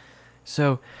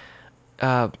 So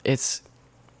it's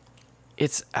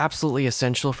absolutely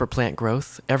essential for plant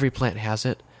growth. Every plant has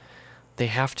it. They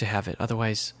have to have it.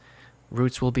 Otherwise,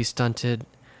 roots will be stunted.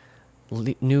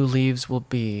 New leaves will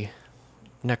be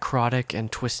necrotic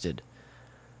and twisted.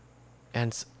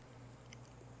 And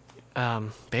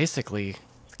basically,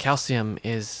 calcium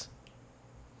is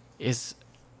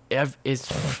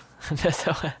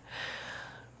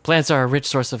plants are a rich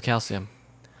source of calcium.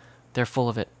 They're full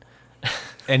of it.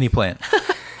 Any plant.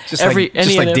 Just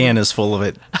like Dan is full of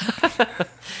it.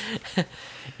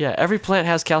 Yeah, every plant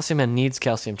has calcium and needs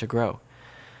calcium to grow.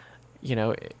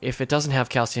 If it doesn't have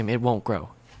calcium, it won't grow.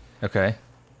 Okay.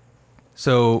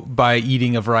 So by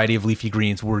eating a variety of leafy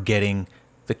greens, we're getting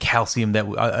the calcium that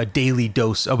a daily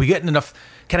dose. Are we getting enough?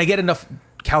 Can I get enough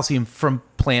calcium from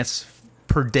plants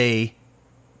per day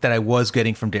that I was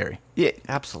getting from dairy? Yeah,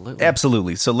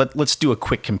 absolutely. So let's do a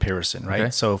quick comparison, right?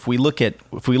 Okay. So if we look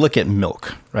at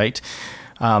milk, right?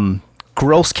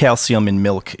 Gross calcium in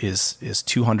milk is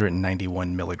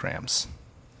 291 milligrams.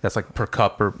 That's like per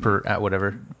cup or per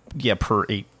whatever. Yeah, per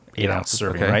eight ounce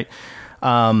serving, okay.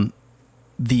 right?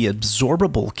 The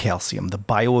absorbable calcium, the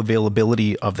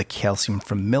bioavailability of the calcium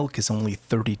from milk is only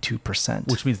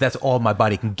 32%. Which means that's all my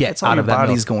body can get That's all out your of that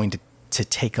body's milk. going to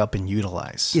take up and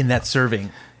utilize In that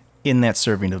serving. in that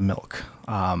serving of milk.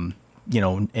 And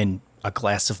a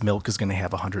glass of milk is going to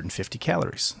have 150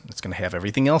 calories. It's going to have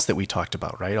everything else that we talked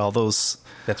about, right? All those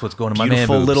That's what's going to my man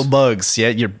beautiful boobs. little bugs. Yeah,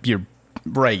 you're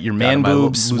right. Your man my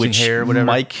boobs, losing which hair, whatever.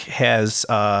 Mike has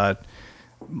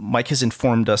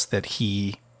informed us that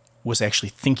he was actually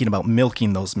thinking about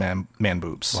milking those man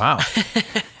boobs. Wow.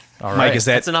 All right. Mike, is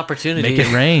that That's an opportunity. Make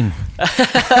it rain.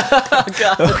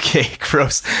 okay?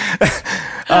 Gross.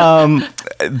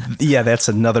 Yeah, that's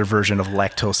another version of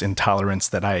lactose intolerance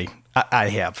that I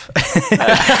have.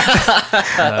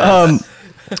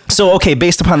 So, okay,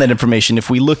 based upon that information,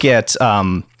 if we look at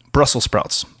Brussels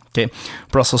sprouts, okay,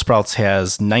 Brussels sprouts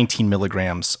has 19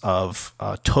 milligrams of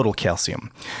total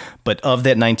calcium, but of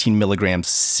that 19 milligrams,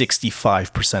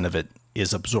 65% of it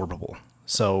is absorbable.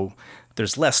 So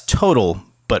there's less total,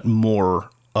 but more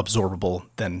absorbable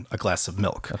than a glass of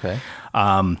milk. Okay.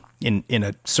 In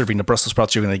a serving of Brussels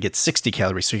sprouts, you're going to get 60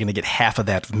 calories, so you're going to get half of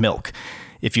that of milk.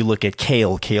 If you look at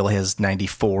kale has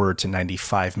 94 to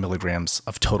 95 milligrams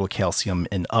of total calcium,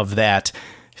 and of that,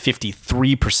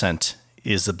 53%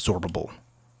 is absorbable.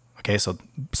 Okay, so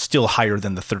still higher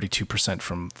than the 32%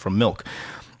 from milk.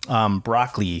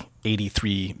 Broccoli,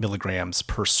 83 milligrams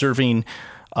per serving.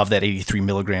 Of that 83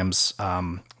 milligrams,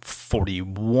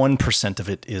 41% of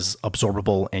it is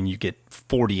absorbable, and you get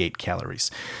 48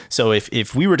 calories. So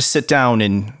if we were to sit down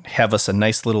and have us a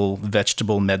nice little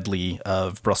vegetable medley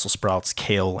of Brussels sprouts,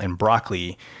 kale, and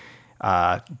broccoli,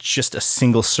 just a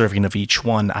single serving of each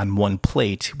one on one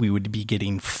plate, we would be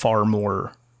getting far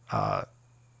more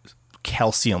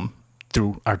calcium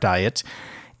through our diet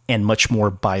and much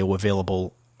more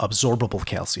bioavailable, absorbable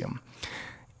calcium.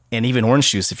 And even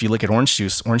orange juice, if you look at orange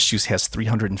juice has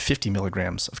 350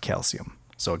 milligrams of calcium.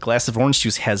 So a glass of orange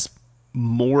juice has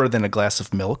more than a glass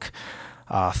of milk.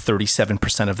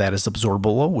 37% of that is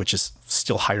absorbable, which is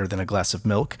still higher than a glass of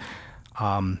milk,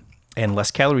 and less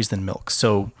calories than milk.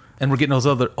 So, And we're getting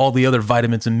all the other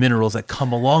vitamins and minerals that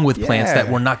come along with plants that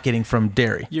we're not getting from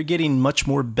dairy. You're getting much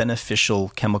more beneficial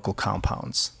chemical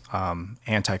compounds,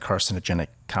 anti-carcinogenic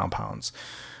compounds,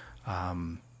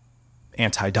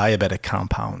 anti-diabetic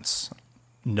compounds,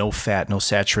 no fat, no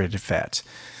saturated fat,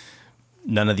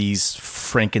 none of these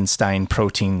Frankenstein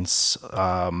proteins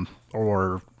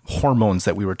or hormones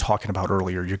that we were talking about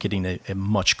earlier. You're getting a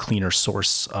much cleaner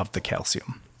source of the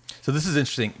calcium. So this is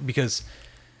interesting because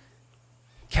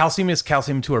calcium is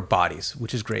calcium to our bodies,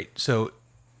 which is great. So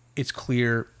it's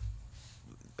clear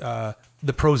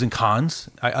the pros and cons.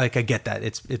 I get that.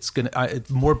 It's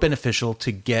more beneficial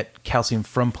to get calcium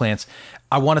from plants.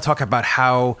 I want to talk about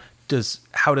how does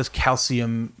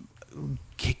calcium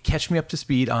catch me up to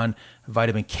speed on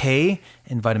vitamin K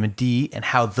and vitamin D and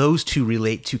how those two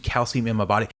relate to calcium in my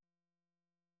body.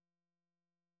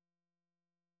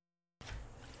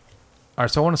 All right,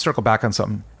 so I want to circle back on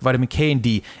something. Vitamin K and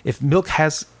D. If milk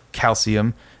has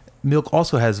calcium, milk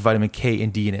also has vitamin K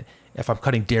and D in it. If I'm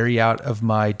cutting dairy out of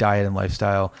my diet and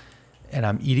lifestyle and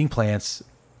I'm eating plants,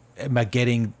 am I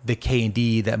getting the K and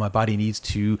D that my body needs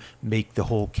to make the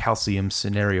whole calcium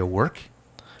scenario work?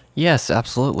 Yes,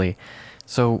 absolutely.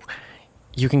 So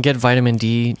you can get vitamin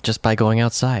D just by going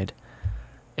outside.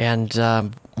 And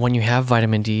when you have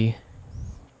vitamin D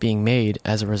being made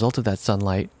as a result of that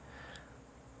sunlight,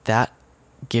 that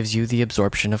gives you the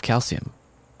absorption of calcium.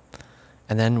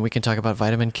 And then we can talk about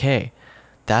vitamin K.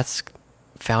 That's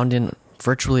found in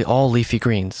virtually all leafy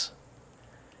greens.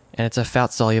 And it's a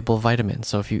fat-soluble vitamin.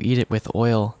 So if you eat it with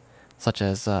oil, such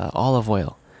as olive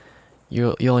oil,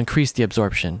 you'll increase the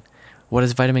absorption. What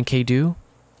does vitamin K do?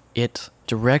 It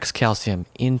directs calcium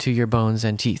into your bones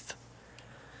and teeth.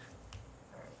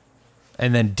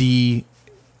 And then D,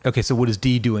 okay, so what is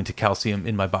D doing to calcium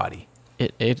in my body?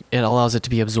 It allows it to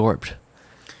be absorbed.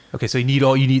 Okay, so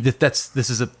this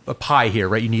is a pie here,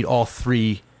 right? You need all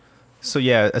three. So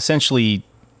yeah, essentially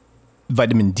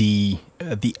vitamin D,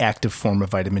 the active form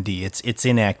of vitamin D, it's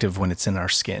inactive when it's in our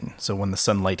skin. So when the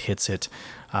sunlight hits it,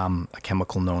 a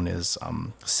chemical known as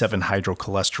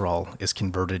 7-hydrocholesterol is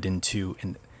converted into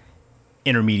an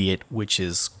intermediate, which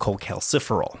is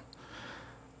cholecalciferol.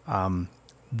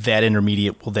 That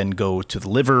intermediate will then go to the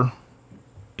liver.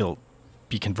 It'll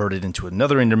be converted into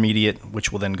another intermediate,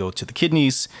 which will then go to the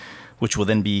kidneys, which will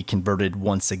then be converted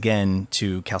once again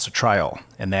to calcitriol,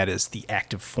 and that is the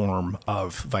active form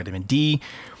of vitamin D.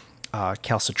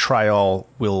 Calcitriol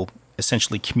will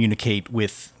essentially communicate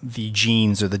with the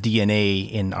genes or the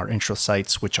DNA in our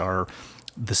introcytes, which are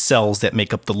the cells that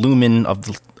make up the lumen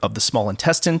of the small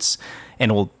intestines,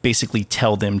 and will basically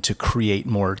tell them to create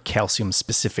more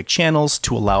calcium-specific channels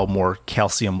to allow more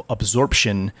calcium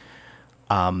absorption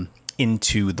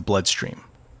into the bloodstream.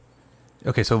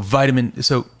 Okay,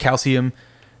 so calcium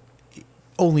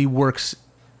only works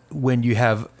when you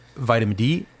have vitamin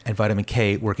D and vitamin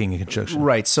K working in conjunction.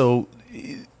 Right, so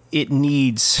it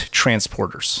needs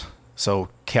transporters. So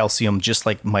calcium, just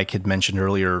like Mike had mentioned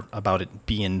earlier about it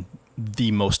being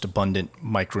the most abundant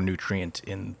micronutrient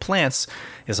in plants,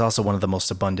 is also one of the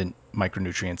most abundant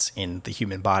micronutrients in the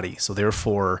human body. So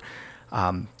therefore,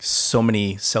 so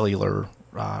many cellular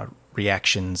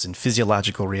reactions and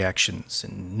physiological reactions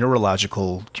and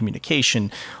neurological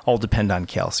communication all depend on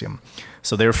calcium.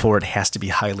 So therefore, it has to be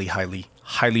highly, highly,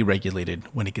 highly regulated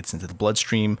when it gets into the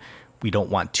bloodstream. We don't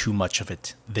want too much of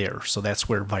it there. So that's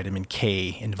where vitamin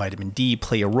K and vitamin D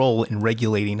play a role in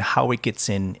regulating how it gets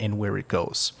in and where it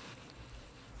goes.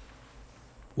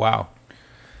 Wow.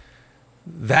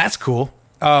 That's cool.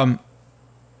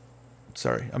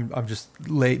 Sorry, I'm just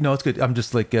late. No, it's good. I'm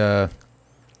just like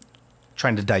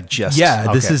trying to digest. Yeah,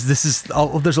 okay. this is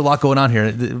there's a lot going on here.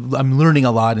 I'm learning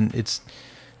a lot, and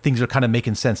things are kind of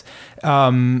making sense.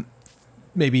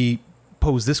 Maybe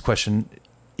pose this question: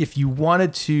 if you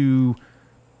wanted to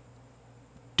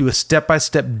do a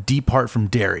step-by-step depart from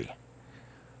dairy,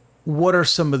 what are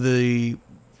some of the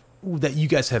that you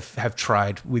guys have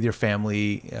tried with your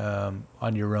family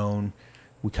on your own?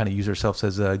 We kind of use ourselves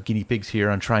as guinea pigs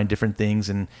here on trying different things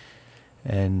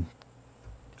and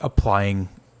applying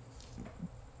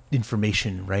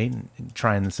information, right? And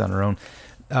trying this on our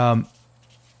own.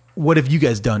 What have you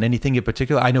guys done? Anything in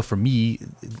particular? I know for me,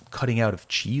 cutting out of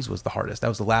cheese was the hardest. That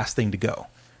was the last thing to go.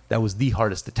 That was the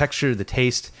hardest. The texture, the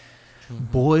taste. Mm-hmm.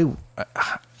 Boy,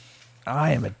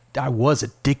 I was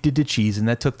addicted to cheese, and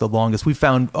that took the longest. We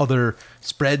found other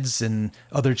spreads and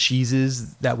other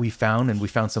cheeses that we found, and we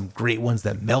found some great ones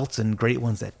that melt and great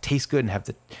ones that taste good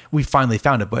and we finally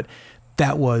found it, but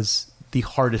that was the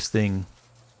hardest thing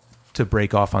to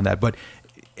break off on that. But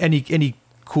any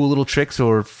cool little tricks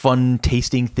or fun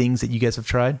tasting things that you guys have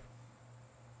tried?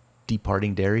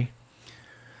 Departing dairy?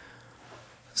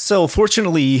 So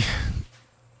fortunately,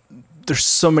 there's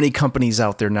so many companies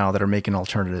out there now that are making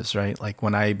alternatives, right? Like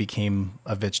when I became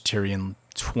a vegetarian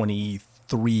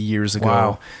 23 years ago,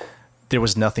 wow, there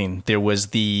was nothing. There was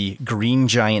the Green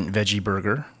Giant veggie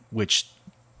burger, which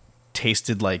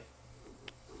tasted like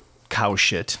cow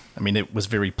shit. I mean, it was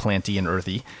very planty and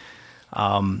earthy.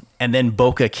 And then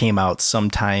Boca came out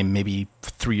sometime, maybe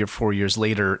 3 or 4 years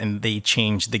later, and they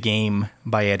changed the game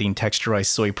by adding texturized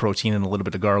soy protein and a little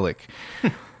bit of garlic.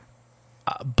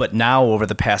 But now over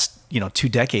the past, 2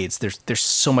 decades, there's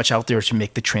so much out there to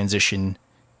make the transition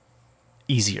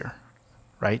easier,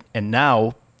 right? And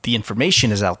now the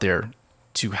information is out there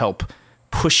to help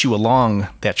push you along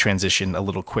that transition a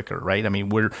little quicker, right? I mean,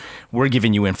 we're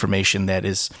giving you information that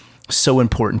is so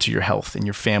important to your health and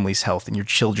your family's health and your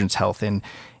children's health. And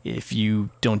if you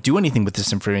don't do anything with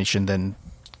this information, then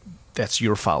that's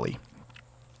your folly.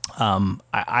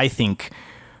 I think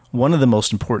one of the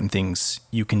most important things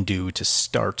you can do to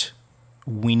start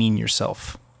weaning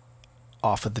yourself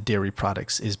off of the dairy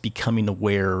products is becoming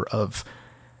aware of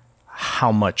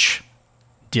how much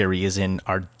dairy is in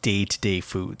our day-to-day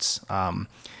foods.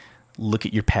 Look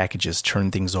at your packages,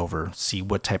 turn things over, see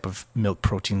what type of milk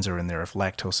proteins are in there, if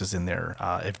lactose is in there,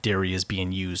 if dairy is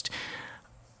being used.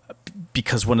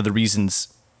 Because one of the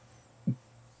reasons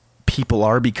people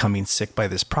are becoming sick by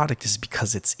this product is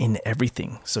because it's in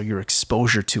everything. So your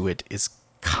exposure to it is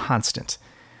constant,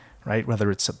 right? Whether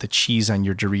it's the cheese on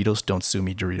your Doritos, don't sue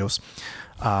me, Doritos.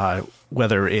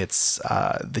 Whether it's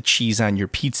the cheese on your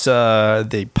pizza,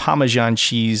 the Parmesan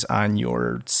cheese on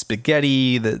your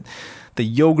spaghetti, the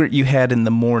yogurt you had in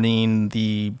the morning,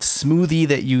 the smoothie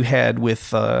that you had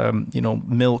with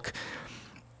milk.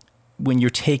 When you're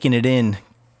taking it in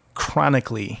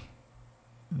chronically,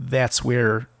 that's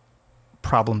where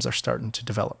problems are starting to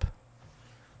develop.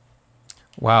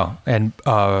 Wow. And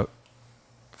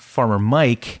Farmer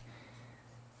Mike,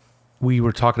 we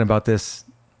were talking about this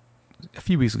a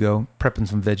few weeks ago, prepping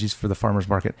some veggies for the farmer's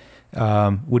market.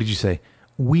 What did you say?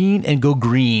 Wean and go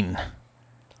green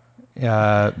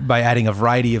by adding a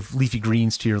variety of leafy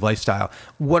greens to your lifestyle.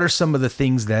 What are some of the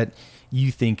things that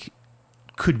you think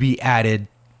could be added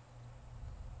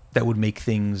that would make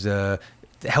things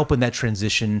help in that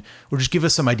transition, or just give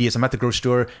us some ideas? I'm at the grocery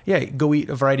store. Yeah, go eat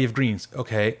a variety of greens.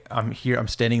 Okay, I'm here. I'm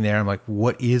standing there. I'm like,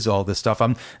 what is all this stuff?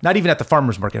 I'm not even at the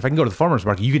farmer's market. If I can go to the farmer's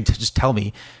market, you can just tell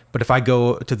me. But if I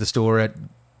go to the store at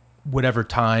whatever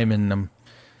time and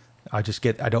I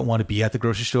don't want to be at the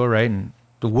grocery store, right? And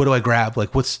what do I grab?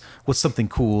 Like, what's something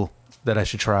cool that I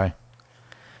should try?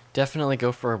 Definitely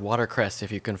go for watercress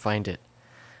if you can find it.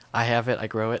 I have it. I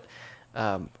grow it.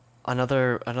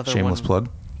 Another Shameless one, plug.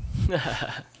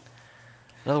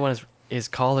 Another one is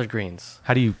collard greens.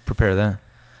 How do you prepare that?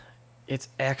 It's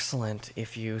excellent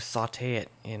if you saute it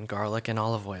in garlic and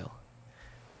olive oil.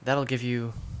 That'll give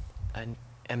you an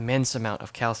immense amount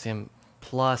of calcium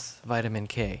plus vitamin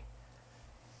K.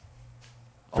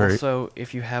 Also,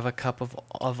 if you have a cup of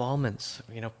almonds,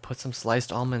 put some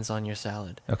sliced almonds on your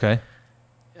salad. Okay.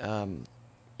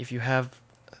 If you have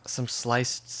some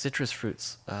sliced citrus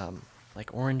fruits,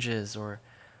 like oranges, or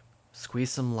squeeze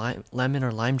some lemon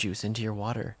or lime juice into your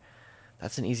water.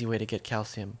 That's an easy way to get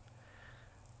calcium.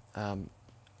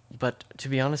 But to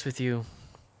be honest with you,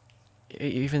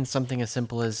 even something as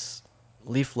simple as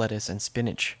leaf lettuce and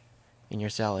spinach in your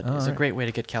salad is a great way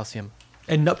to get calcium.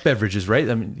 And nut beverages, right?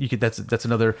 I mean, that's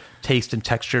another taste and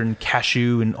texture, and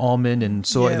cashew and almond and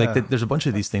soy. Yeah. There's a bunch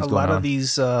of these things going on. A lot of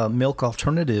these milk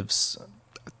alternatives,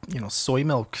 soy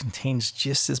milk contains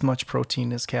just as much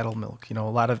protein as cattle milk. A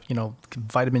lot of,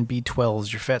 vitamin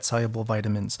B12s, your fat-soluble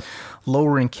vitamins,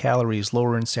 lower in calories,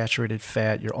 lower in saturated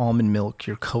fat, your almond milk,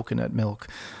 your coconut milk.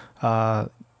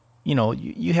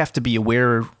 You have to be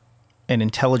aware and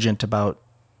intelligent about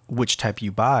which type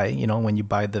you buy. When you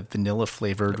buy the vanilla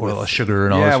flavored with all the sugar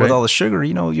and all this, right? with all the sugar,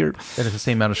 you're... That is the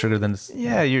same amount of sugar then.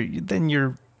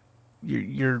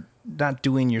 You're not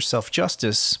doing yourself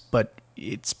justice, but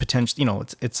it's potential,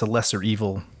 it's a lesser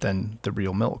evil than the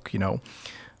real milk,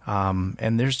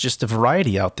 and there's just a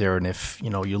variety out there. And if,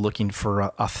 you're looking for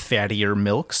a fattier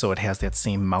milk, so it has that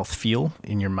same mouthfeel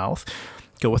in your mouth,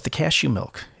 go with the cashew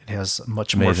milk. It has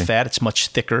much more fat. It's much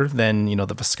thicker than,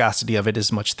 the viscosity of it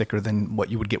is much thicker than what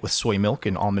you would get with soy milk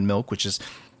and almond milk, which is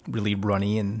really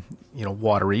runny and,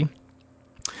 watery.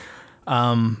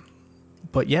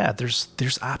 But yeah,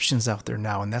 there's options out there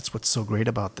now, and that's what's so great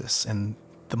about this. And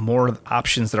the more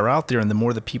options that are out there, and the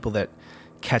more the people that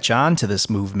catch on to this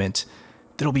movement,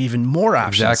 there'll be even more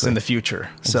options in the future.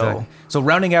 So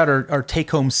rounding out our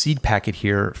take-home seed packet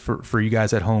here for you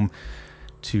guys at home,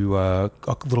 to a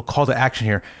little call to action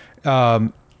here.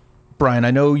 Brian,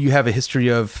 I know you have a history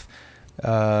of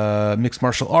mixed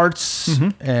martial arts,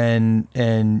 and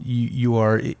you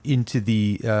are into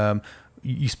the...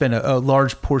 you spend a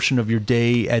large portion of your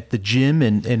day at the gym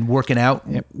and working out.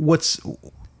 Yep.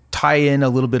 Tie in a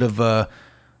little bit of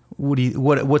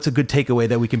what's a good takeaway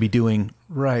that we can be doing?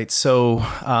 Right. So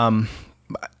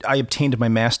I obtained my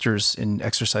master's in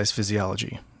exercise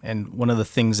physiology, and one of the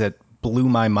things that blew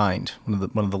my mind,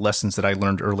 one of the lessons that I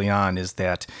learned early on, is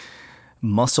that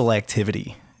muscle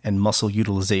activity and muscle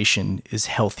utilization is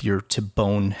healthier to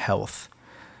bone health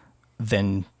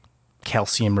than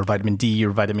calcium or vitamin D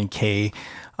or vitamin K.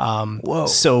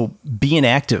 So being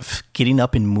active, getting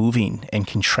up and moving and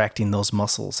contracting those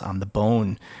muscles on the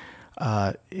bone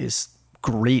is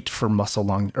great for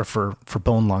for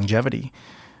bone longevity.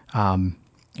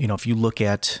 If you look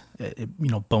at,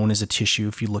 bone as a tissue,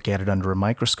 if you look at it under a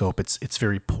microscope, it's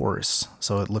very porous.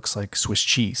 So it looks like Swiss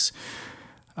cheese.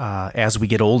 As we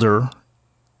get older,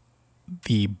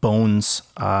 the bones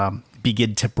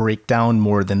begin to break down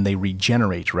more than they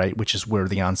regenerate, right? Which is where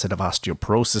the onset of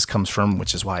osteoporosis comes from,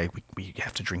 which is why we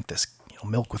have to drink this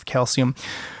milk with calcium.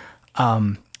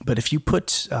 But if you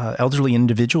put elderly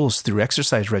individuals through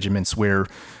exercise regimens where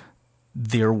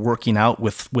they're working out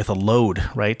with a load,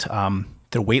 right?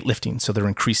 They're weightlifting, so they're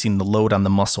increasing the load on the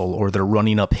muscle, or they're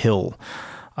running uphill,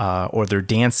 or they're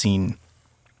dancing.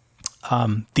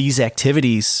 These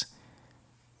activities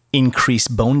increase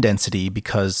bone density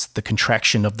because the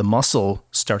contraction of the muscle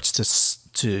starts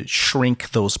to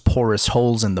shrink those porous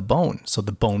holes in the bone, so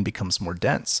the bone becomes more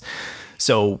dense.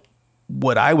 So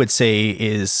what I would say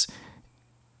is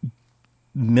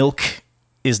milk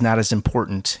is not as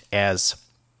important as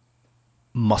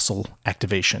muscle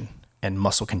activation and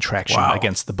muscle contraction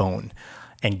against the bone,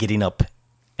 and getting up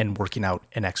and working out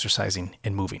and exercising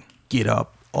and moving. Get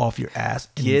up off your ass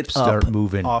and start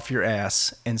moving. Off your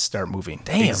ass and start moving.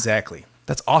 Damn. Exactly.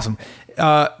 That's awesome.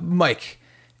 Mike,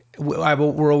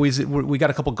 we got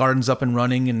a couple gardens up and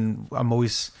running, and I'm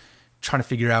always trying to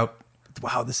figure out,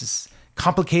 wow, this is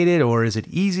complicated, or is it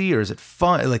easy, or is it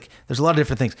fun? Like, there's a lot of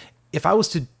different things. If I was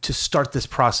to start this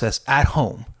process at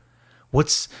home,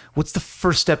 what's the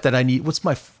first step that I need?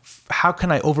 How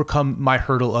can I overcome my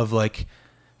hurdle of like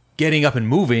getting up and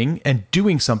moving and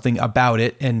doing something about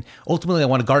it? And ultimately I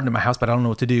want to garden in my house, but I don't know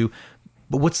what to do.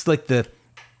 But what's the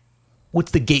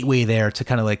gateway there to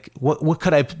kind of like, what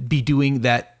could I be doing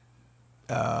that,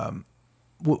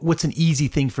 what's an easy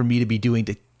thing for me to be doing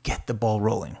to get the ball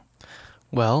rolling?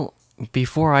 Well,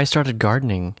 before I started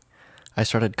gardening, I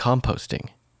started composting.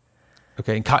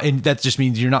 Okay, and that just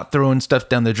means you're not throwing stuff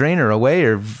down the drain or away,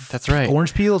 or that's right,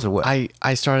 orange peels or what?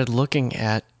 I started looking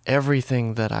at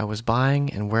everything that I was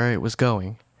buying and where it was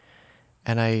going,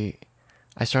 and I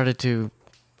started to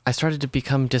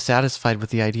become dissatisfied with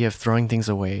the idea of throwing things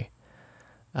away,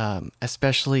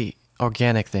 especially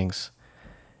organic things.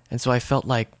 And so I felt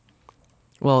like,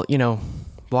 well,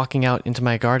 walking out into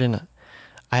my garden,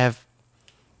 I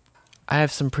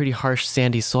have some pretty harsh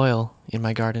sandy soil in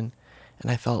my garden,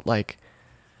 and I felt like,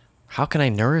 how can I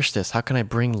nourish this? How can I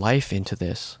bring life into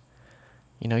this?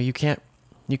 You can't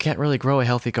really grow a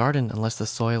healthy garden unless the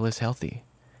soil is healthy.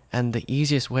 And the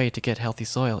easiest way to get healthy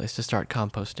soil is to start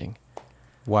composting.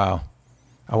 Wow.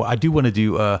 I do want to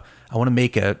do, I want to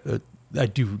make I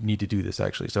do need to do this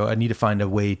actually. So I need to find a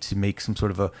way to make some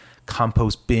sort of a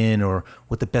compost bin, or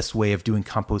what the best way of doing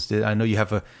compost is. I know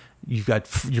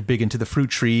you're big into the fruit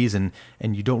trees, and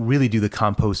you don't really do the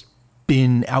compost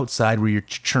bin outside where you're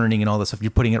churning and all this stuff.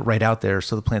 You're putting it right out there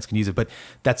so the plants can use it. But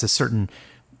that's a certain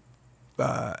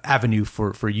avenue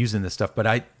for using this stuff. But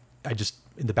I just,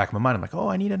 in the back of my mind, I'm like, oh,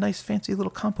 I need a nice fancy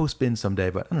little compost bin someday.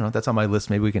 But I don't know, that's on my list.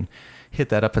 Maybe we can hit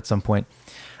that up at some point.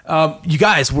 You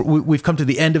guys, we've come to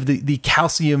the end of the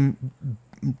calcium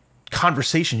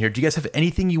conversation here. Do you guys have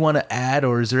anything you want to add,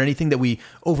 or is there anything that we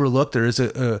overlooked, or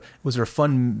was there a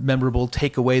fun, memorable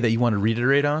takeaway that you want to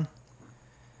reiterate on?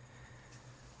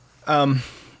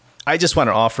 I just want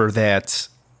to offer that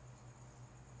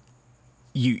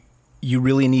you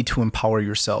really need to empower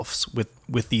yourselves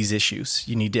with these issues.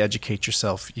 You need to educate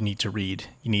yourself. You need to read.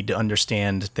 You need to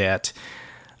understand that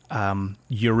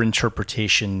your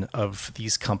interpretation of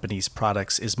these companies'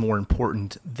 products is more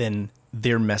important than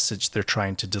their message they're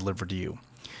trying to deliver to you.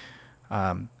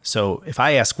 So if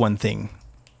I ask one thing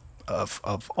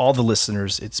of all the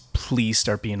listeners, it's please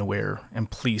start being aware, and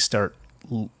please start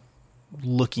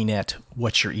looking at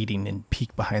what you're eating and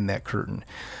peek behind that curtain.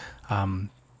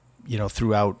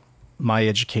 Throughout my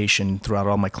education, throughout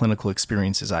all my clinical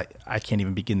experiences, I can't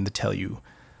even begin to tell you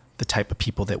the type of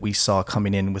people that we saw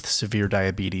coming in with severe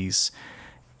diabetes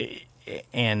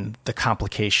and the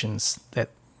complications that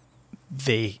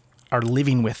they are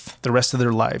living with the rest of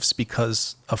their lives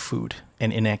because of food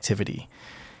and inactivity,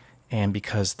 and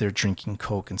because they're drinking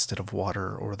Coke instead of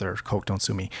water, or they're Coke, don't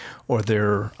sue me, or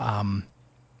they're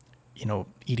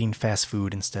eating fast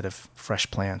food instead of fresh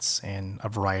plants and a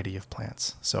variety of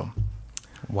plants. So,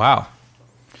 wow.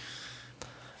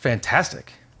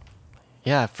 Fantastic.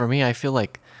 Yeah, for me, I feel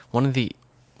like one of the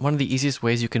easiest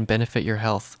ways you can benefit your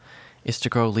health is to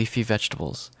grow leafy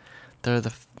vegetables.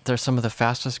 They're some of the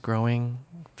fastest growing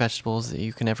vegetables that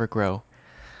you can ever grow.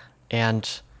 And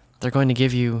they're going to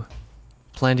give you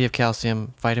plenty of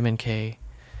calcium, vitamin K,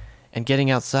 and getting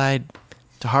outside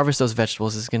to harvest those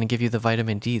vegetables is going to give you the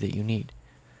vitamin D that you need.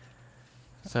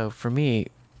 So for me,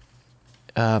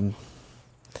 I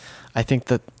think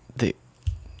that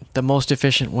the most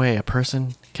efficient way a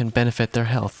person can benefit their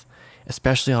health,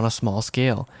 especially on a small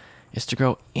scale, is to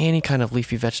grow any kind of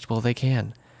leafy vegetable they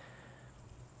can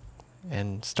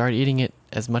and start eating it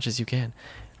as much as you can.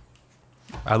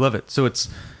 I love it. So it's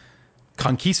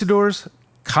conquistadors,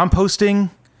 composting,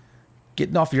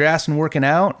 getting off your ass and working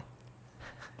out.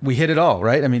 We hit it all,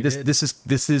 right? I mean, this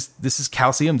is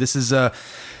calcium. This is a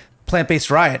plant-based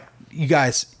riot. You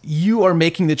guys, you are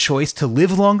making the choice to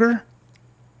live longer.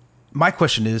 My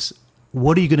question is,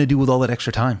 what are you going to do with all that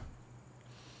extra time?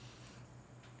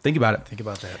 Think about it. Think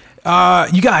about that.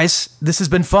 You guys, this has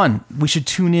been fun. We should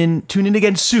tune in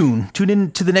again soon. Tune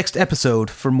in to the next episode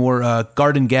for more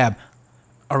Garden Gab.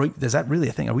 Is that really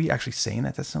a thing? Are we actually saying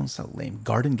that? That sounds so lame.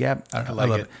 Garden Gab? I don't know. I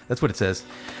love it. That's what it says.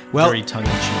 Well, very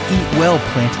tongue-in-cheek. Eat well,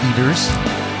 plant eaters.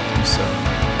 Do so.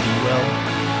 Be well.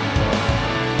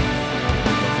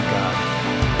 Love of God.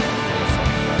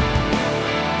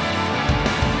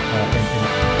 And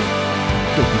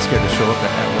don't be scared to show up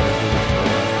at whatever.